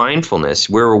practice mindfulness,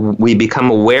 where we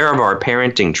become aware of our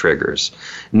parenting triggers,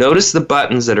 notice the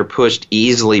buttons that are pushed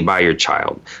easily by your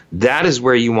child. That is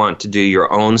where you want to do your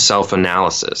own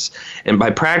self-analysis. And by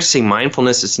practicing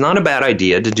mindfulness, it's not a bad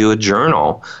idea to do a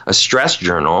journal, a stress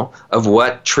journal of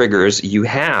what triggers you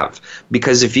have.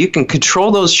 Because if you can control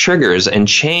those triggers and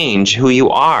change who you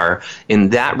are in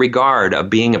that regard of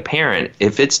being a parent,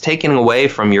 if it's taken away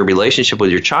from your relationship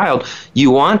with your child, you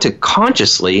want to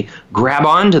consciously grab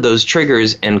onto those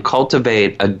triggers and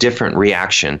cultivate a different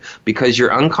reaction, because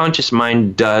your unconscious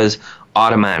mind does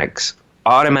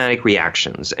automatic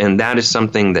reactions, and that is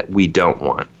something that we don't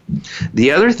want.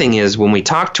 The other thing is, when we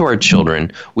talk to our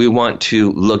children, we want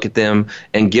to look at them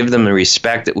and give them the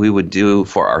respect that we would do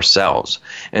for ourselves.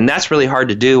 And that's really hard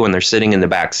to do when they're sitting in the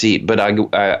back seat. But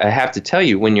I have to tell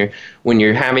you, when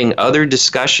you're having other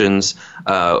discussions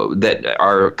that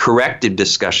are corrective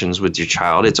discussions with your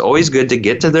child, it's always good to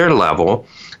get to their level,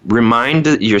 remind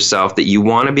yourself that you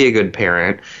want to be a good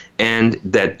parent, and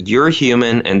that you're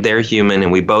human and they're human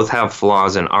and we both have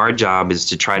flaws, and our job is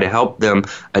to try to help them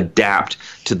adapt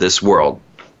to this world.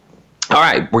 All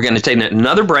right, we're going to take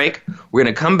another break. We're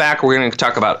going to come back. We're going to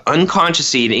talk about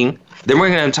unconscious eating. Then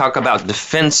we're going to talk about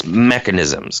defense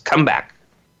mechanisms. Come back.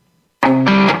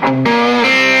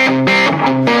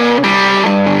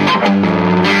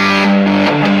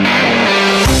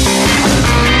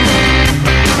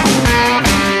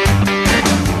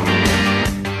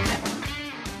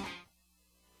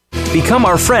 Become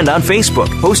our friend on Facebook.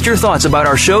 Post your thoughts about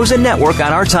our shows and network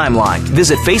on our timeline.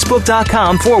 Visit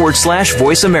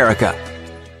facebook.com/Voice America.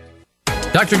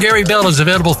 Dr. Gary Bell is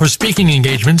available for speaking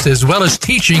engagements as well as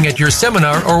teaching at your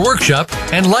seminar or workshop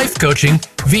and life coaching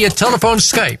via telephone,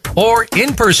 Skype, or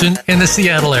in person in the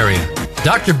Seattle area.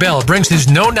 Dr. Bell brings his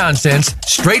no-nonsense,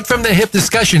 straight-from-the-hip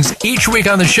discussions each week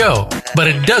on the show, but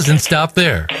it doesn't stop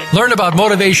there. Learn about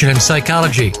motivation and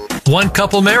psychology,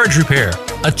 one-couple marriage repair,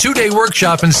 a 2-day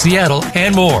workshop in Seattle,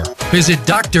 and more. Visit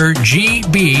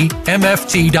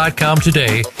drgbmft.com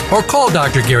today or call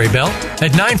Dr. Gary Bell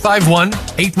at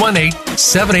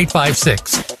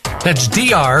 951-818-7856. That's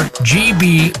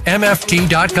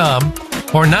drgbmft.com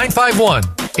or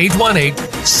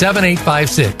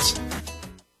 951-818-7856.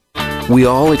 We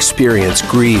all experience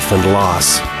grief and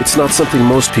loss. It's not something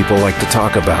most people like to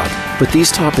talk about, but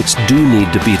these topics do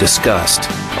need to be discussed.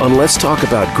 On Let's Talk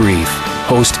About Grief,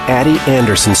 host Addie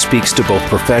Anderson speaks to both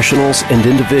professionals and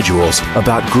individuals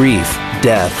about grief,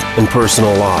 death, and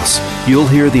personal loss. You'll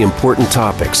hear the important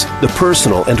topics, the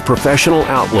personal and professional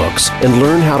outlooks, and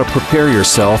learn how to prepare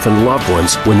yourself and loved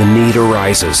ones when the need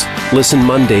arises. Listen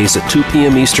Mondays at 2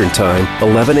 p.m. Eastern Time,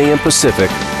 11 a.m.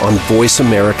 Pacific on Voice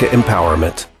America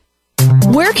Empowerment.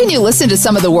 Where can you listen to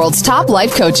some of the world's top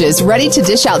life coaches ready to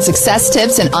dish out success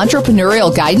tips and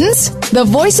entrepreneurial guidance? The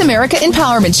Voice America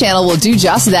Empowerment Channel will do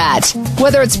just that.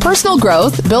 Whether it's personal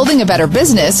growth, building a better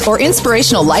business, or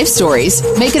inspirational life stories,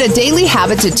 make it a daily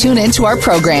habit to tune into our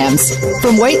programs.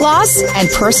 From weight loss and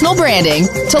personal branding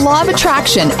to law of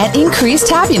attraction and increased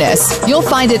happiness, you'll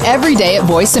find it every day at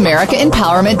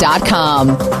VoiceAmericaEmpowerment.com.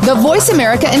 The Voice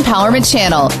America Empowerment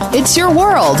Channel. It's your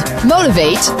world.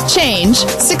 Motivate, change,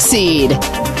 succeed.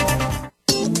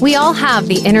 We all have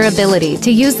the inner ability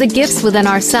to use the gifts within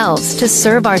ourselves to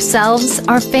serve ourselves,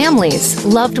 our families,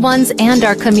 loved ones, and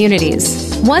our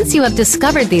communities. Once you have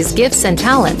discovered these gifts and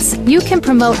talents, you can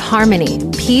promote harmony,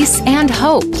 peace, and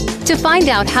hope. To find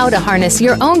out how to harness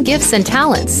your own gifts and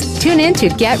talents, tune in to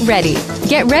Get Ready.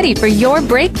 Get ready for your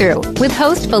breakthrough with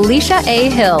host Felicia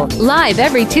A. Hill, live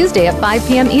every Tuesday at 5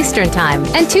 p.m. Eastern Time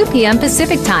and 2 p.m.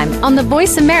 Pacific Time on the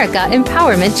Voice America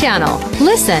Empowerment Channel.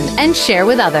 Listen and share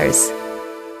with others.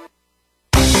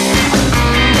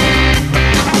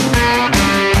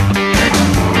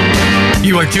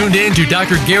 You are tuned in to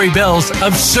Dr. Gary Bell's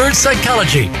Absurd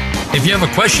Psychology. If you have a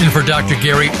question for Dr.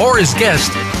 Gary or his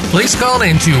guest, please call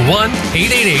in to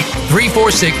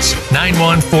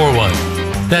 1-888-346-9141.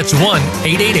 That's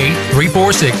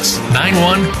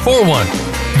 1-888-346-9141.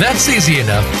 That's easy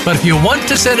enough, but if you want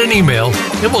to send an email,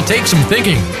 it will take some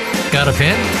thinking. Got a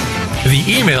pen? The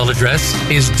email address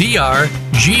is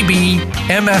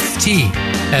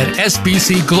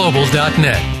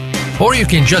drgbmft@sbcglobal.net. Or you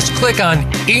can just click on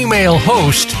Email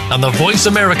Host on the Voice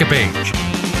America page.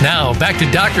 Now, back to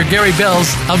Dr. Gary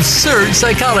Bell's Absurd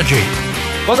Psychology.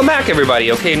 Welcome back,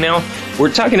 everybody. Okay, now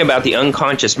we're talking about the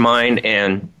unconscious mind,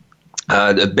 and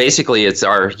basically it's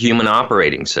our human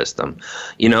operating system.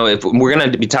 You know, if we're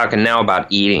going to be talking now about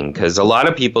eating, because a lot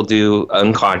of people do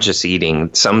unconscious eating.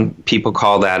 Some people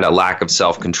call that a lack of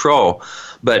self-control,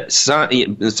 but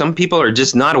some people are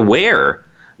just not aware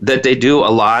that they do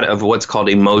a lot of what's called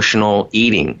emotional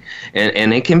eating.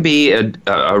 And it can be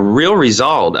a real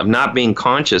result of not being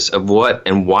conscious of what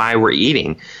and why we're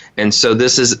eating. And so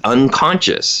this is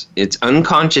unconscious. It's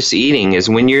unconscious eating is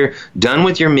when you're done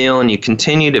with your meal and you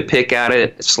continue to pick at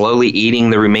it, slowly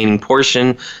eating the remaining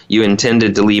portion you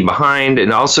intended to leave behind.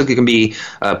 And also it can be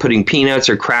putting peanuts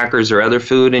or crackers or other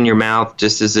food in your mouth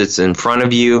just as it's in front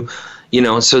of you. You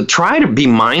know, so try to be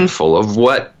mindful of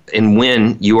what and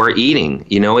when you are eating.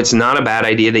 You know, it's not a bad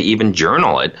idea to even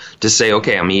journal it, to say,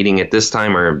 okay, I'm eating at this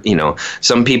time, or, you know,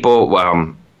 some people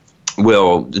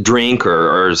will drink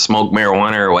or smoke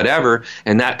marijuana or whatever,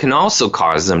 and that can also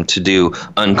cause them to do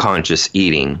unconscious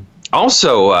eating.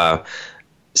 Also,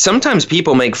 sometimes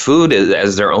people make food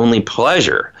as their only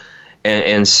pleasure.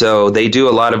 And so they do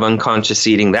a lot of unconscious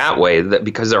eating that way, that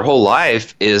because their whole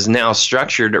life is now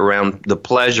structured around the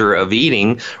pleasure of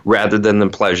eating rather than the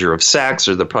pleasure of sex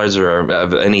or the pleasure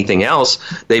of anything else.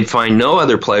 They find no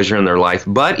other pleasure in their life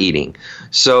but eating.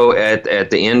 So at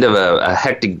the end of a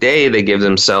hectic day, they give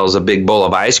themselves a big bowl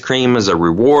of ice cream as a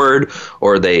reward,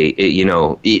 or they, you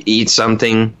know, eat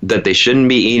something that they shouldn't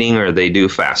be eating, or they do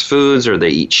fast foods, or they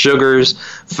eat sugars,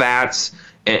 fats.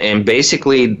 And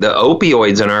basically, the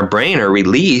opioids in our brain are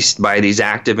released by these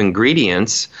active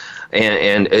ingredients,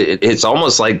 and it's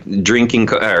almost like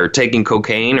drinking or taking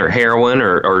cocaine or heroin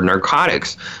or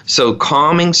narcotics. So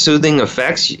calming, soothing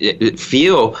effects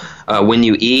feel when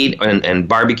you eat and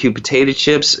barbecue potato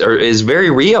chips is very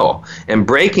real. And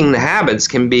breaking the habits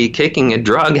can be kicking a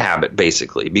drug habit,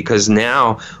 basically, because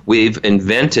now we've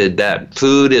invented that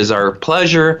food is our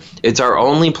pleasure. It's our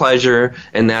only pleasure,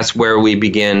 and that's where we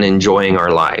begin enjoying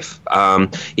our life.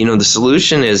 You know, the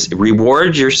solution is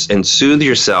reward and soothe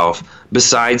yourself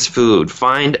besides food.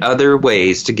 Find other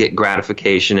ways to get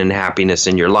gratification and happiness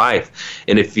in your life.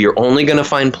 And if you're only going to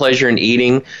find pleasure in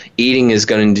eating, eating is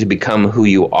going to become who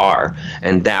you are,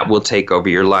 and that will take over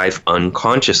your life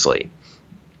unconsciously.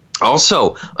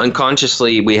 Also,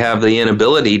 unconsciously, we have the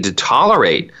inability to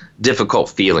tolerate difficult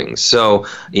feelings. So,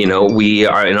 you know, we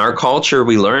are in our culture,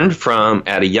 we learned from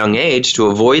at a young age to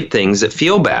avoid things that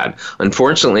feel bad.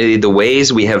 Unfortunately, the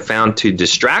ways we have found to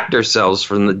distract ourselves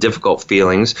from the difficult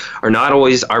feelings are not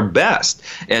always our best.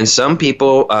 And some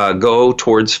people go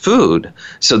towards food.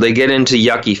 So they get into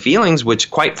yucky feelings, which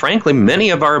quite frankly,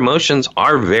 many of our emotions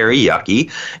are very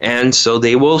yucky. And so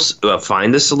they will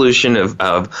find the solution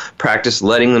of practice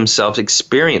letting themselves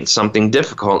experience something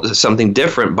difficult, something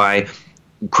different by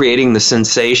creating the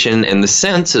sensation and the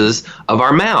senses of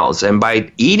our mouths. And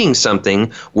by eating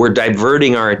something, we're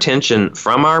diverting our attention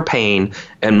from our pain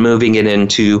and moving it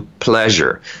into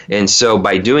pleasure. And so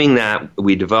by doing that,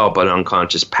 we develop an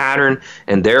unconscious pattern.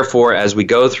 And therefore, as we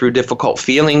go through difficult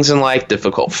feelings in life,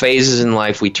 difficult phases in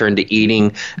life, we turn to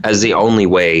eating as the only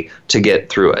way to get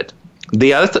through it.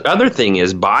 The other thing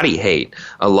is body hate.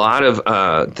 A lot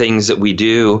of things that we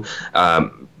do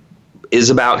is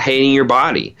about hating your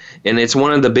body. And it's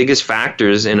one of the biggest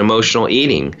factors in emotional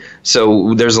eating.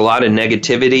 So there's a lot of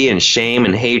negativity and shame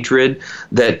and hatred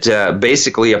that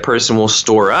basically a person will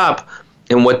store up.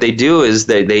 And what they do is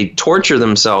they torture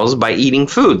themselves by eating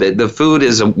food. The food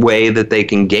is a way that they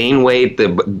can gain weight.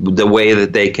 The way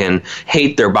that they can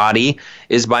hate their body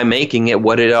is by making it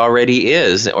what it already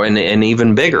is, and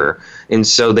even bigger. And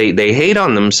so they hate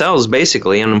on themselves,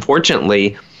 basically. And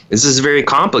unfortunately, this is very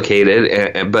complicated,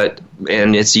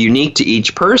 and it's unique to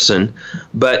each person.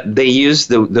 But they use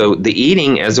the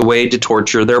eating as a way to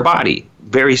torture their body.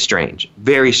 Very strange,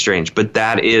 but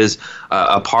that is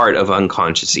a part of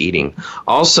unconscious eating.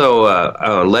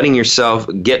 Also, letting yourself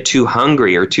get too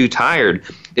hungry or too tired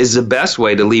is the best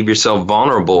way to leave yourself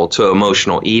vulnerable to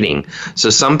emotional eating. So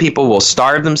some people will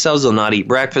starve themselves, they'll not eat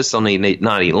breakfast, they'll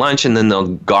not eat lunch, and then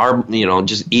they'll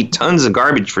just eat tons of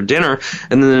garbage for dinner,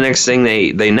 and then the next thing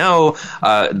they know,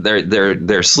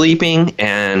 they're sleeping,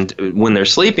 and when they're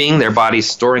sleeping, their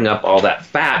body's storing up all that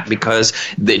fat because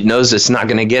it knows it's not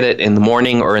going to get it in the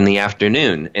morning or in the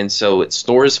afternoon, and so it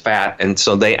stores fat, and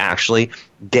so they actually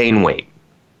gain weight.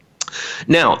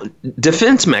 Now,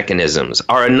 defense mechanisms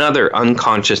are another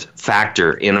unconscious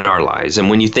factor in our lives. And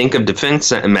when you think of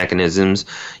defense mechanisms,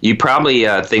 you probably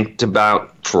think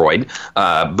about Freud.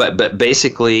 But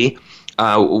basically,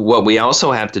 what we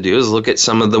also have to do is look at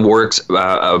some of the works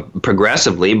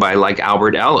progressively by like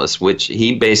Albert Ellis, which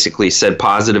he basically said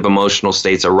positive emotional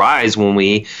states arise when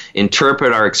we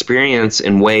interpret our experience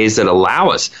in ways that allow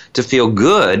us to feel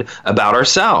good about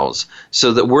ourselves,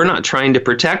 so that we're not trying to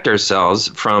protect ourselves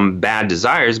from bad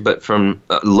desires, but from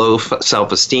low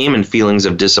self-esteem and feelings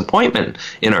of disappointment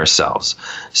in ourselves.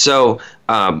 So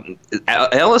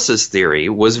Ellis's theory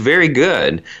was very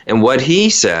good, and what he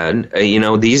said,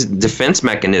 these defense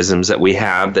mechanisms that we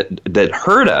have that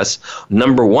hurt us,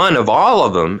 number one of all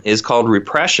of them is called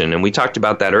repression, and we talked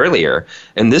about that earlier.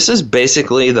 And this is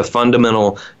basically the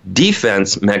fundamental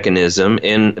defense mechanism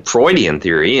in Freudian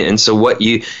theory, and so what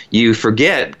you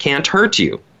forget can't hurt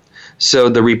you. So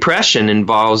the repression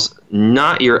involves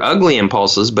not your ugly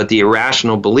impulses, but the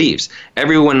irrational beliefs.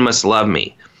 Everyone must love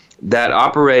me. That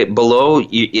operate below,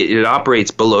 it operates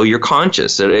below your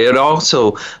conscious. It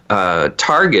also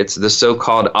targets the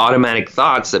so-called automatic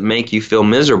thoughts that make you feel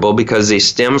miserable because they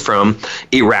stem from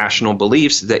irrational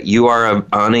beliefs that you are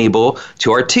unable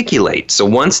to articulate. So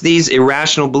once these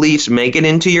irrational beliefs make it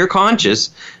into your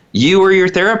conscious, you or your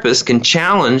therapist can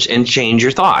challenge and change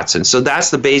your thoughts. And so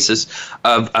that's the basis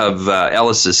of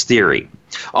Ellis's theory.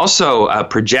 Also,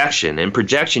 projection. In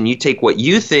projection, you take what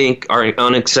you think are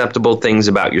unacceptable things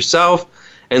about yourself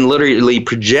and literally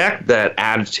project that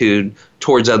attitude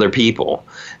towards other people.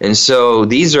 And so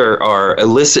these are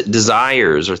illicit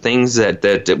desires or things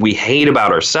that we hate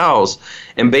about ourselves.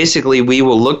 And basically, we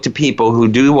will look to people who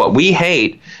do what we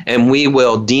hate, and we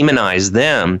will demonize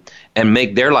them and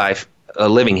make their life a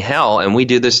living hell. And we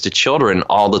do this to children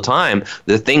all the time.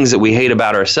 The things that we hate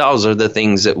about ourselves are the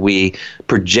things that we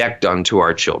project onto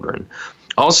our children.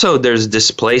 Also, there's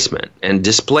displacement, and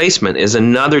displacement is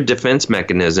another defense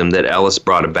mechanism that Ellis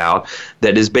brought about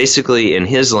that is basically, in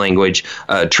his language,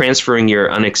 transferring your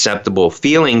unacceptable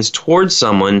feelings towards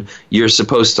someone you're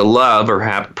supposed to love or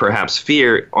perhaps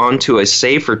fear onto a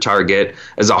safer target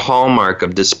as a hallmark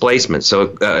of displacement.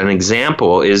 So an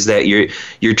example is that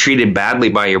you're treated badly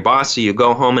by your boss, so you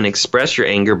go home and express your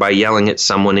anger by yelling at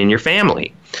someone in your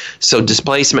family. So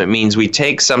displacement means we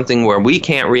take something where we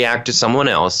can't react to someone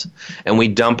else and we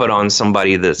dump it on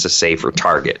somebody that's a safer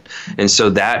target. And so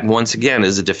that, once again,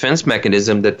 is a defense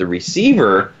mechanism that the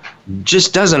receiver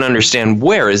just doesn't understand.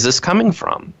 Where is this coming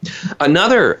from?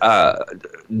 Another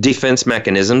defense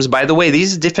mechanisms, by the way,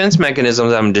 these defense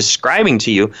mechanisms I'm describing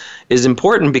to you is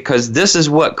important because this is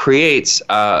what creates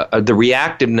the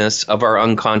reactiveness of our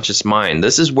unconscious mind.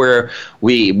 This is where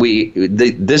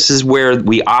this is where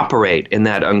we operate in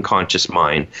that unconscious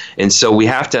mind. And so we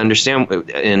have to understand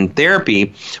in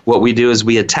therapy, what we do is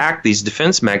we attack these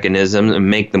defense mechanisms and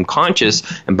make them conscious.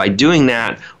 And by doing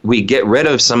that, we get rid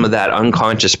of some of that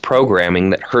unconscious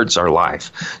programming that hurts our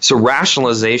life. So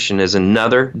rationalization is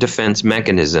another defense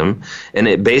mechanism mechanism, and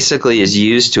it basically is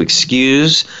used to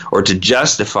excuse or to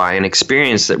justify an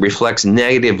experience that reflects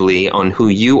negatively on who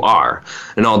you are.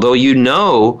 And although you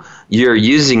know you're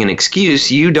using an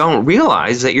excuse, you don't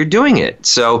realize that you're doing it.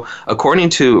 So according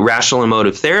to rational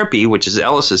emotive therapy, which is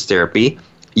Ellis's therapy,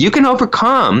 you can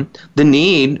overcome the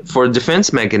need for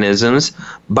defense mechanisms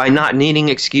by not needing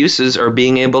excuses or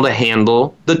being able to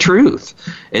handle the truth.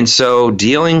 And so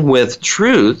dealing with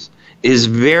truth is a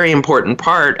very important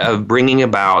part of bringing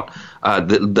about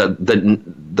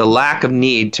the lack of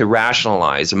need to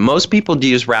rationalize. Most people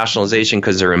use rationalization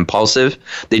because they're impulsive.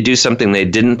 They do something they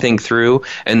didn't think through,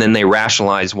 and then they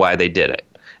rationalize why they did it.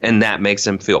 And that makes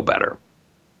them feel better.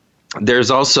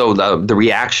 There's also the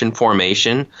reaction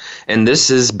formation, and this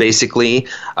is basically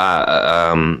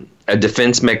a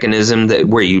defense mechanism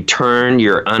where you turn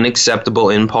your unacceptable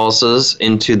impulses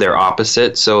into their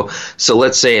opposite. So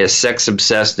let's say a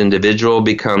sex-obsessed individual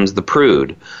becomes the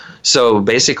prude. So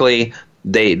basically,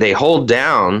 they hold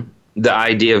down the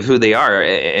idea of who they are,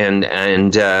 and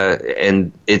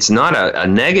it's not a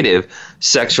negative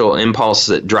sexual impulse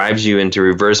that drives you into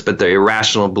reverse, but the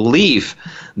irrational belief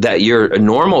that your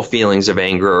normal feelings of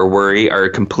anger or worry are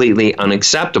completely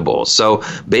unacceptable. So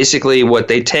basically what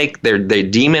they take, they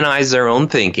demonize their own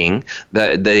thinking,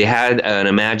 that they had an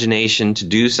imagination to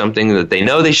do something that they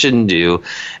know they shouldn't do,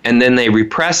 and then they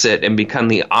repress it and become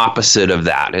the opposite of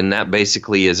that. And that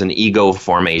basically is an ego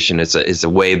formation. It's a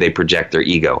way they project their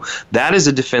ego. That is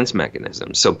a defense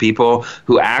mechanism. So people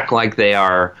who act like they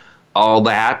are all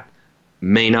that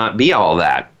may not be all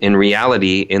that in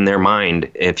reality in their mind.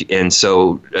 And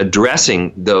so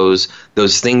addressing those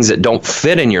things that don't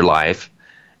fit in your life,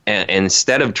 and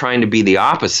instead of trying to be the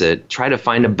opposite, try to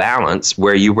find a balance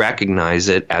where you recognize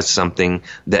it as something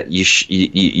that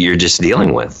you're just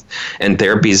dealing with. And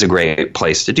therapy is a great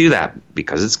place to do that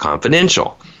because it's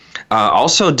confidential.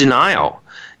 Also, denial.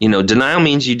 Denial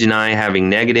means you deny having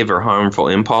negative or harmful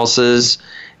impulses,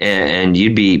 and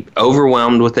you'd be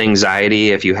overwhelmed with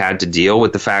anxiety if you had to deal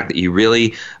with the fact that you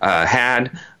really had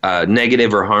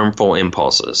negative or harmful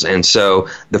impulses. And so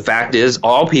the fact is,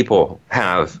 all people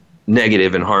have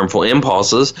negative and harmful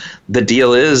impulses. The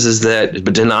deal is that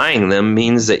denying them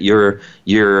means that you're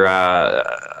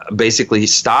basically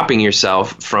stopping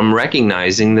yourself from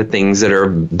recognizing the things that are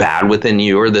bad within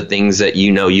you or the things that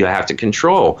you know you have to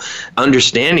control.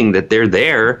 Understanding that they're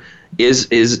there is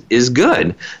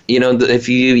good. If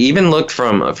you even look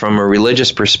from a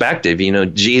religious perspective,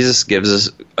 Jesus gives us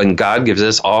and God gives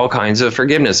us all kinds of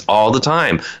forgiveness all the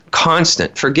time,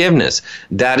 constant forgiveness.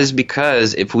 That is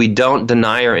because if we don't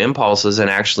deny our impulses and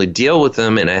actually deal with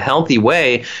them in a healthy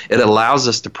way, it allows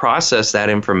us to process that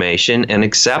information and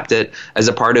accept it as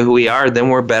a part of who we are. Then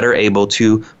we're better able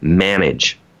to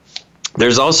manage.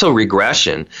 There's also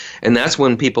regression, and that's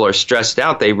when people are stressed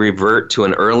out. They revert to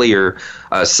an earlier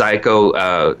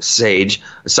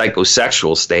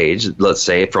psychosexual stage, let's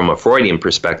say, from a Freudian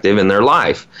perspective in their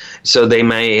life. So they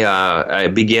may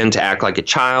begin to act like a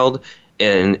child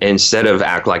and instead of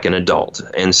act like an adult.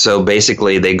 And so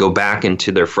basically they go back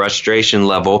into their frustration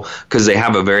level because they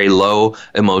have a very low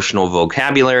emotional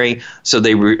vocabulary. So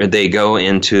they go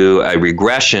into a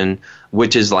regression,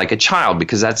 which is like a child,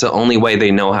 because that's the only way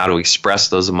they know how to express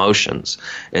those emotions.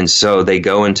 And so they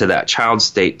go into that child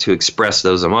state to express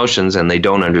those emotions, and they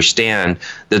don't understand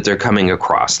that they're coming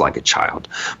across like a child.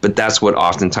 But that's what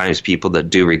oftentimes people that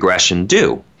do regression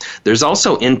do. There's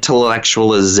also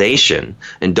intellectualization,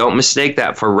 and don't mistake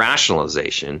that for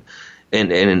rationalization.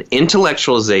 And in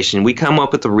intellectualization, we come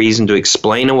up with a reason to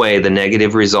explain away the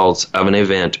negative results of an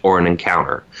event or an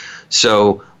encounter.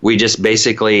 So we just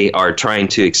basically are trying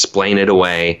to explain it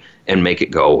away and make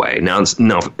it go away. Now,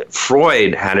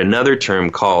 Freud had another term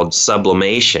called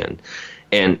sublimation,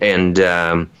 and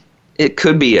it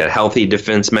could be a healthy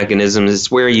defense mechanism. It's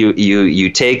where you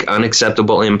take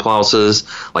unacceptable impulses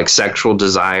like sexual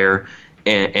desire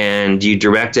and you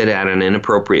direct it at an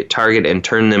inappropriate target and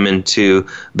turn them into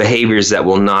behaviors that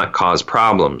will not cause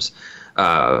problems.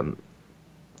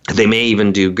 They may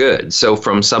even do good. So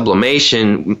from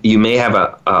sublimation, you may have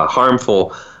a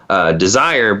harmful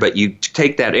desire, but you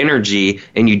take that energy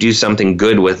and you do something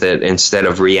good with it instead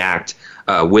of react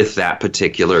with that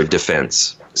particular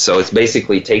defense. So it's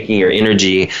basically taking your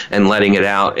energy and letting it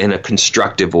out in a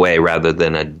constructive way rather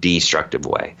than a destructive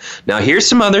way. Now, here's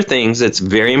some other things that's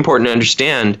very important to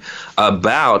understand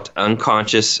about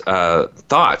unconscious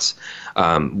thoughts.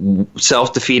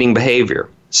 Self-defeating behavior.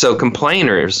 So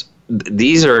complainers,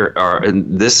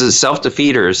 this is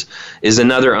self-defeaters is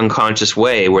another unconscious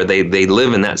way where they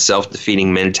live in that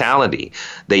self-defeating mentality.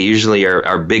 They usually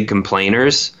are big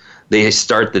complainers. They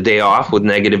start the day off with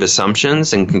negative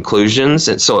assumptions and conclusions,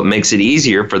 and so it makes it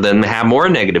easier for them to have more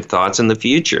negative thoughts in the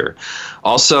future.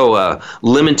 Also,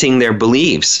 limiting their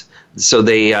beliefs. So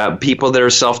people that are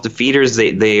self-defeaters,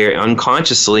 they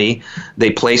unconsciously,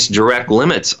 they place direct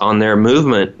limits on their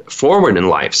movement forward in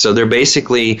life. So they're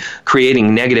basically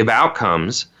creating negative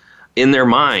outcomes in their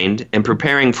mind and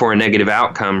preparing for a negative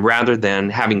outcome rather than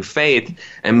having faith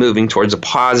and moving towards a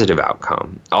positive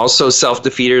outcome. Also,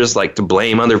 self-defeaters like to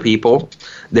blame other people.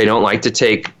 They don't like to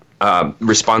take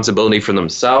responsibility for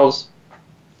themselves.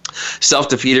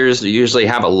 Self-defeaters usually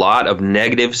have a lot of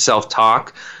negative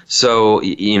self-talk. So,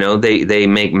 they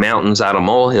make mountains out of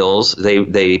molehills.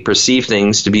 They perceive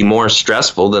things to be more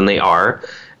stressful than they are,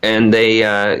 and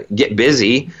they get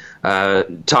busy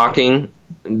talking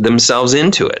themselves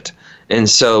into it. And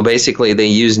so basically they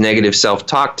use negative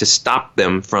self-talk to stop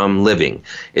them from living.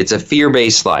 It's a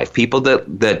fear-based life. People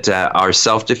that are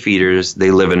self-defeaters,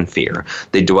 they live in fear.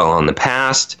 They dwell on the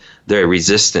past. They're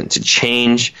resistant to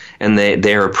change, and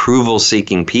they're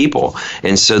approval-seeking people.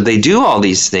 And so they do all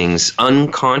these things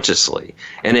unconsciously.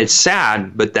 And it's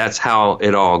sad, but that's how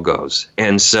it all goes.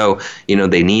 And so,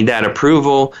 they need that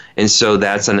approval, and so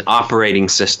that's an operating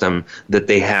system that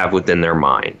they have within their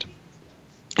mind.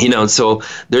 So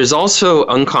there's also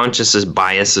unconscious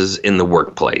biases in the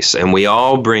workplace, and we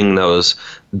all bring those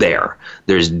there.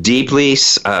 There's deeply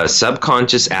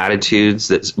subconscious attitudes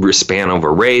that span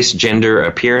over race, gender,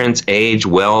 appearance, age,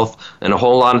 wealth, and a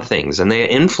whole lot of things. And they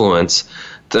influence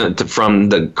from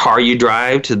the car you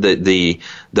drive to the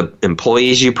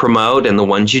employees you promote and the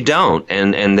ones you don't.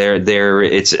 And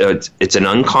it's an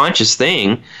unconscious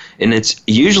thing, and it's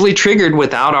usually triggered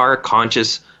without our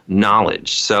conscious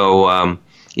knowledge. So,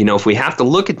 if we have to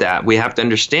look at that, we have to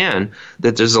understand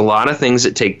that there's a lot of things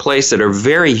that take place that are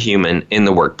very human in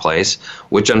the workplace,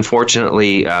 which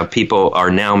unfortunately people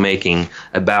are now making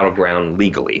a battleground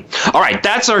legally. All right,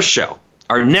 that's our show.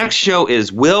 Our next show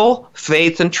is Will,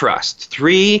 Faith, and Trust,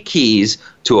 3 keys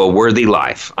to a worthy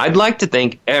life. I'd like to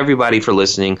thank everybody for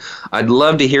listening. I'd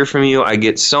love to hear from you. I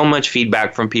get so much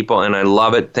feedback from people, and I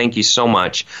love it. Thank you so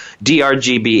much.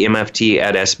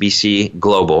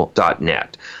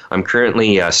 drgbmft@sbcglobal.net. I'm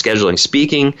currently scheduling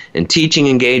speaking and teaching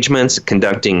engagements,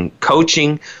 conducting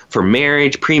coaching for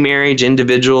marriage, pre-marriage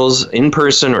individuals, in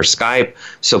person or Skype.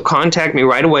 So contact me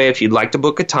right away if you'd like to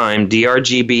book a time,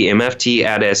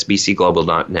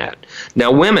 drgbmft@sbcglobal.net.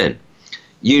 Now, women,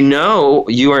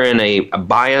 you are in a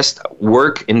biased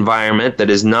work environment that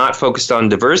is not focused on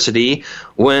diversity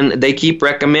when they keep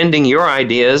recommending your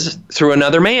ideas through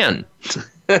another man.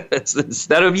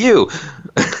 Instead of you.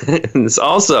 It's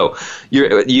also,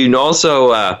 you know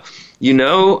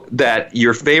that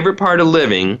your favorite part of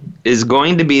living is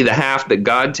going to be the half that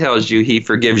God tells you he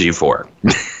forgives you for.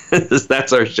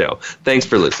 That's our show. Thanks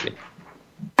for listening.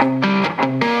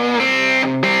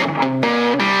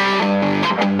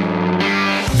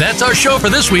 That's our show for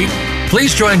this week.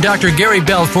 Please join Dr. Gary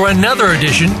Bell for another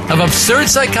edition of Absurd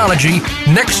Psychology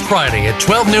next Friday at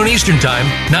 12 noon Eastern Time,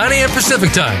 9 a.m.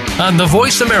 Pacific Time on the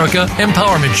Voice America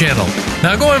Empowerment Channel.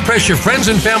 Now go impress your friends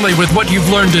and family with what you've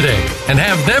learned today and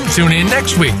have them tune in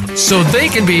next week so they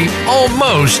can be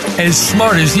almost as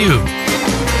smart as you.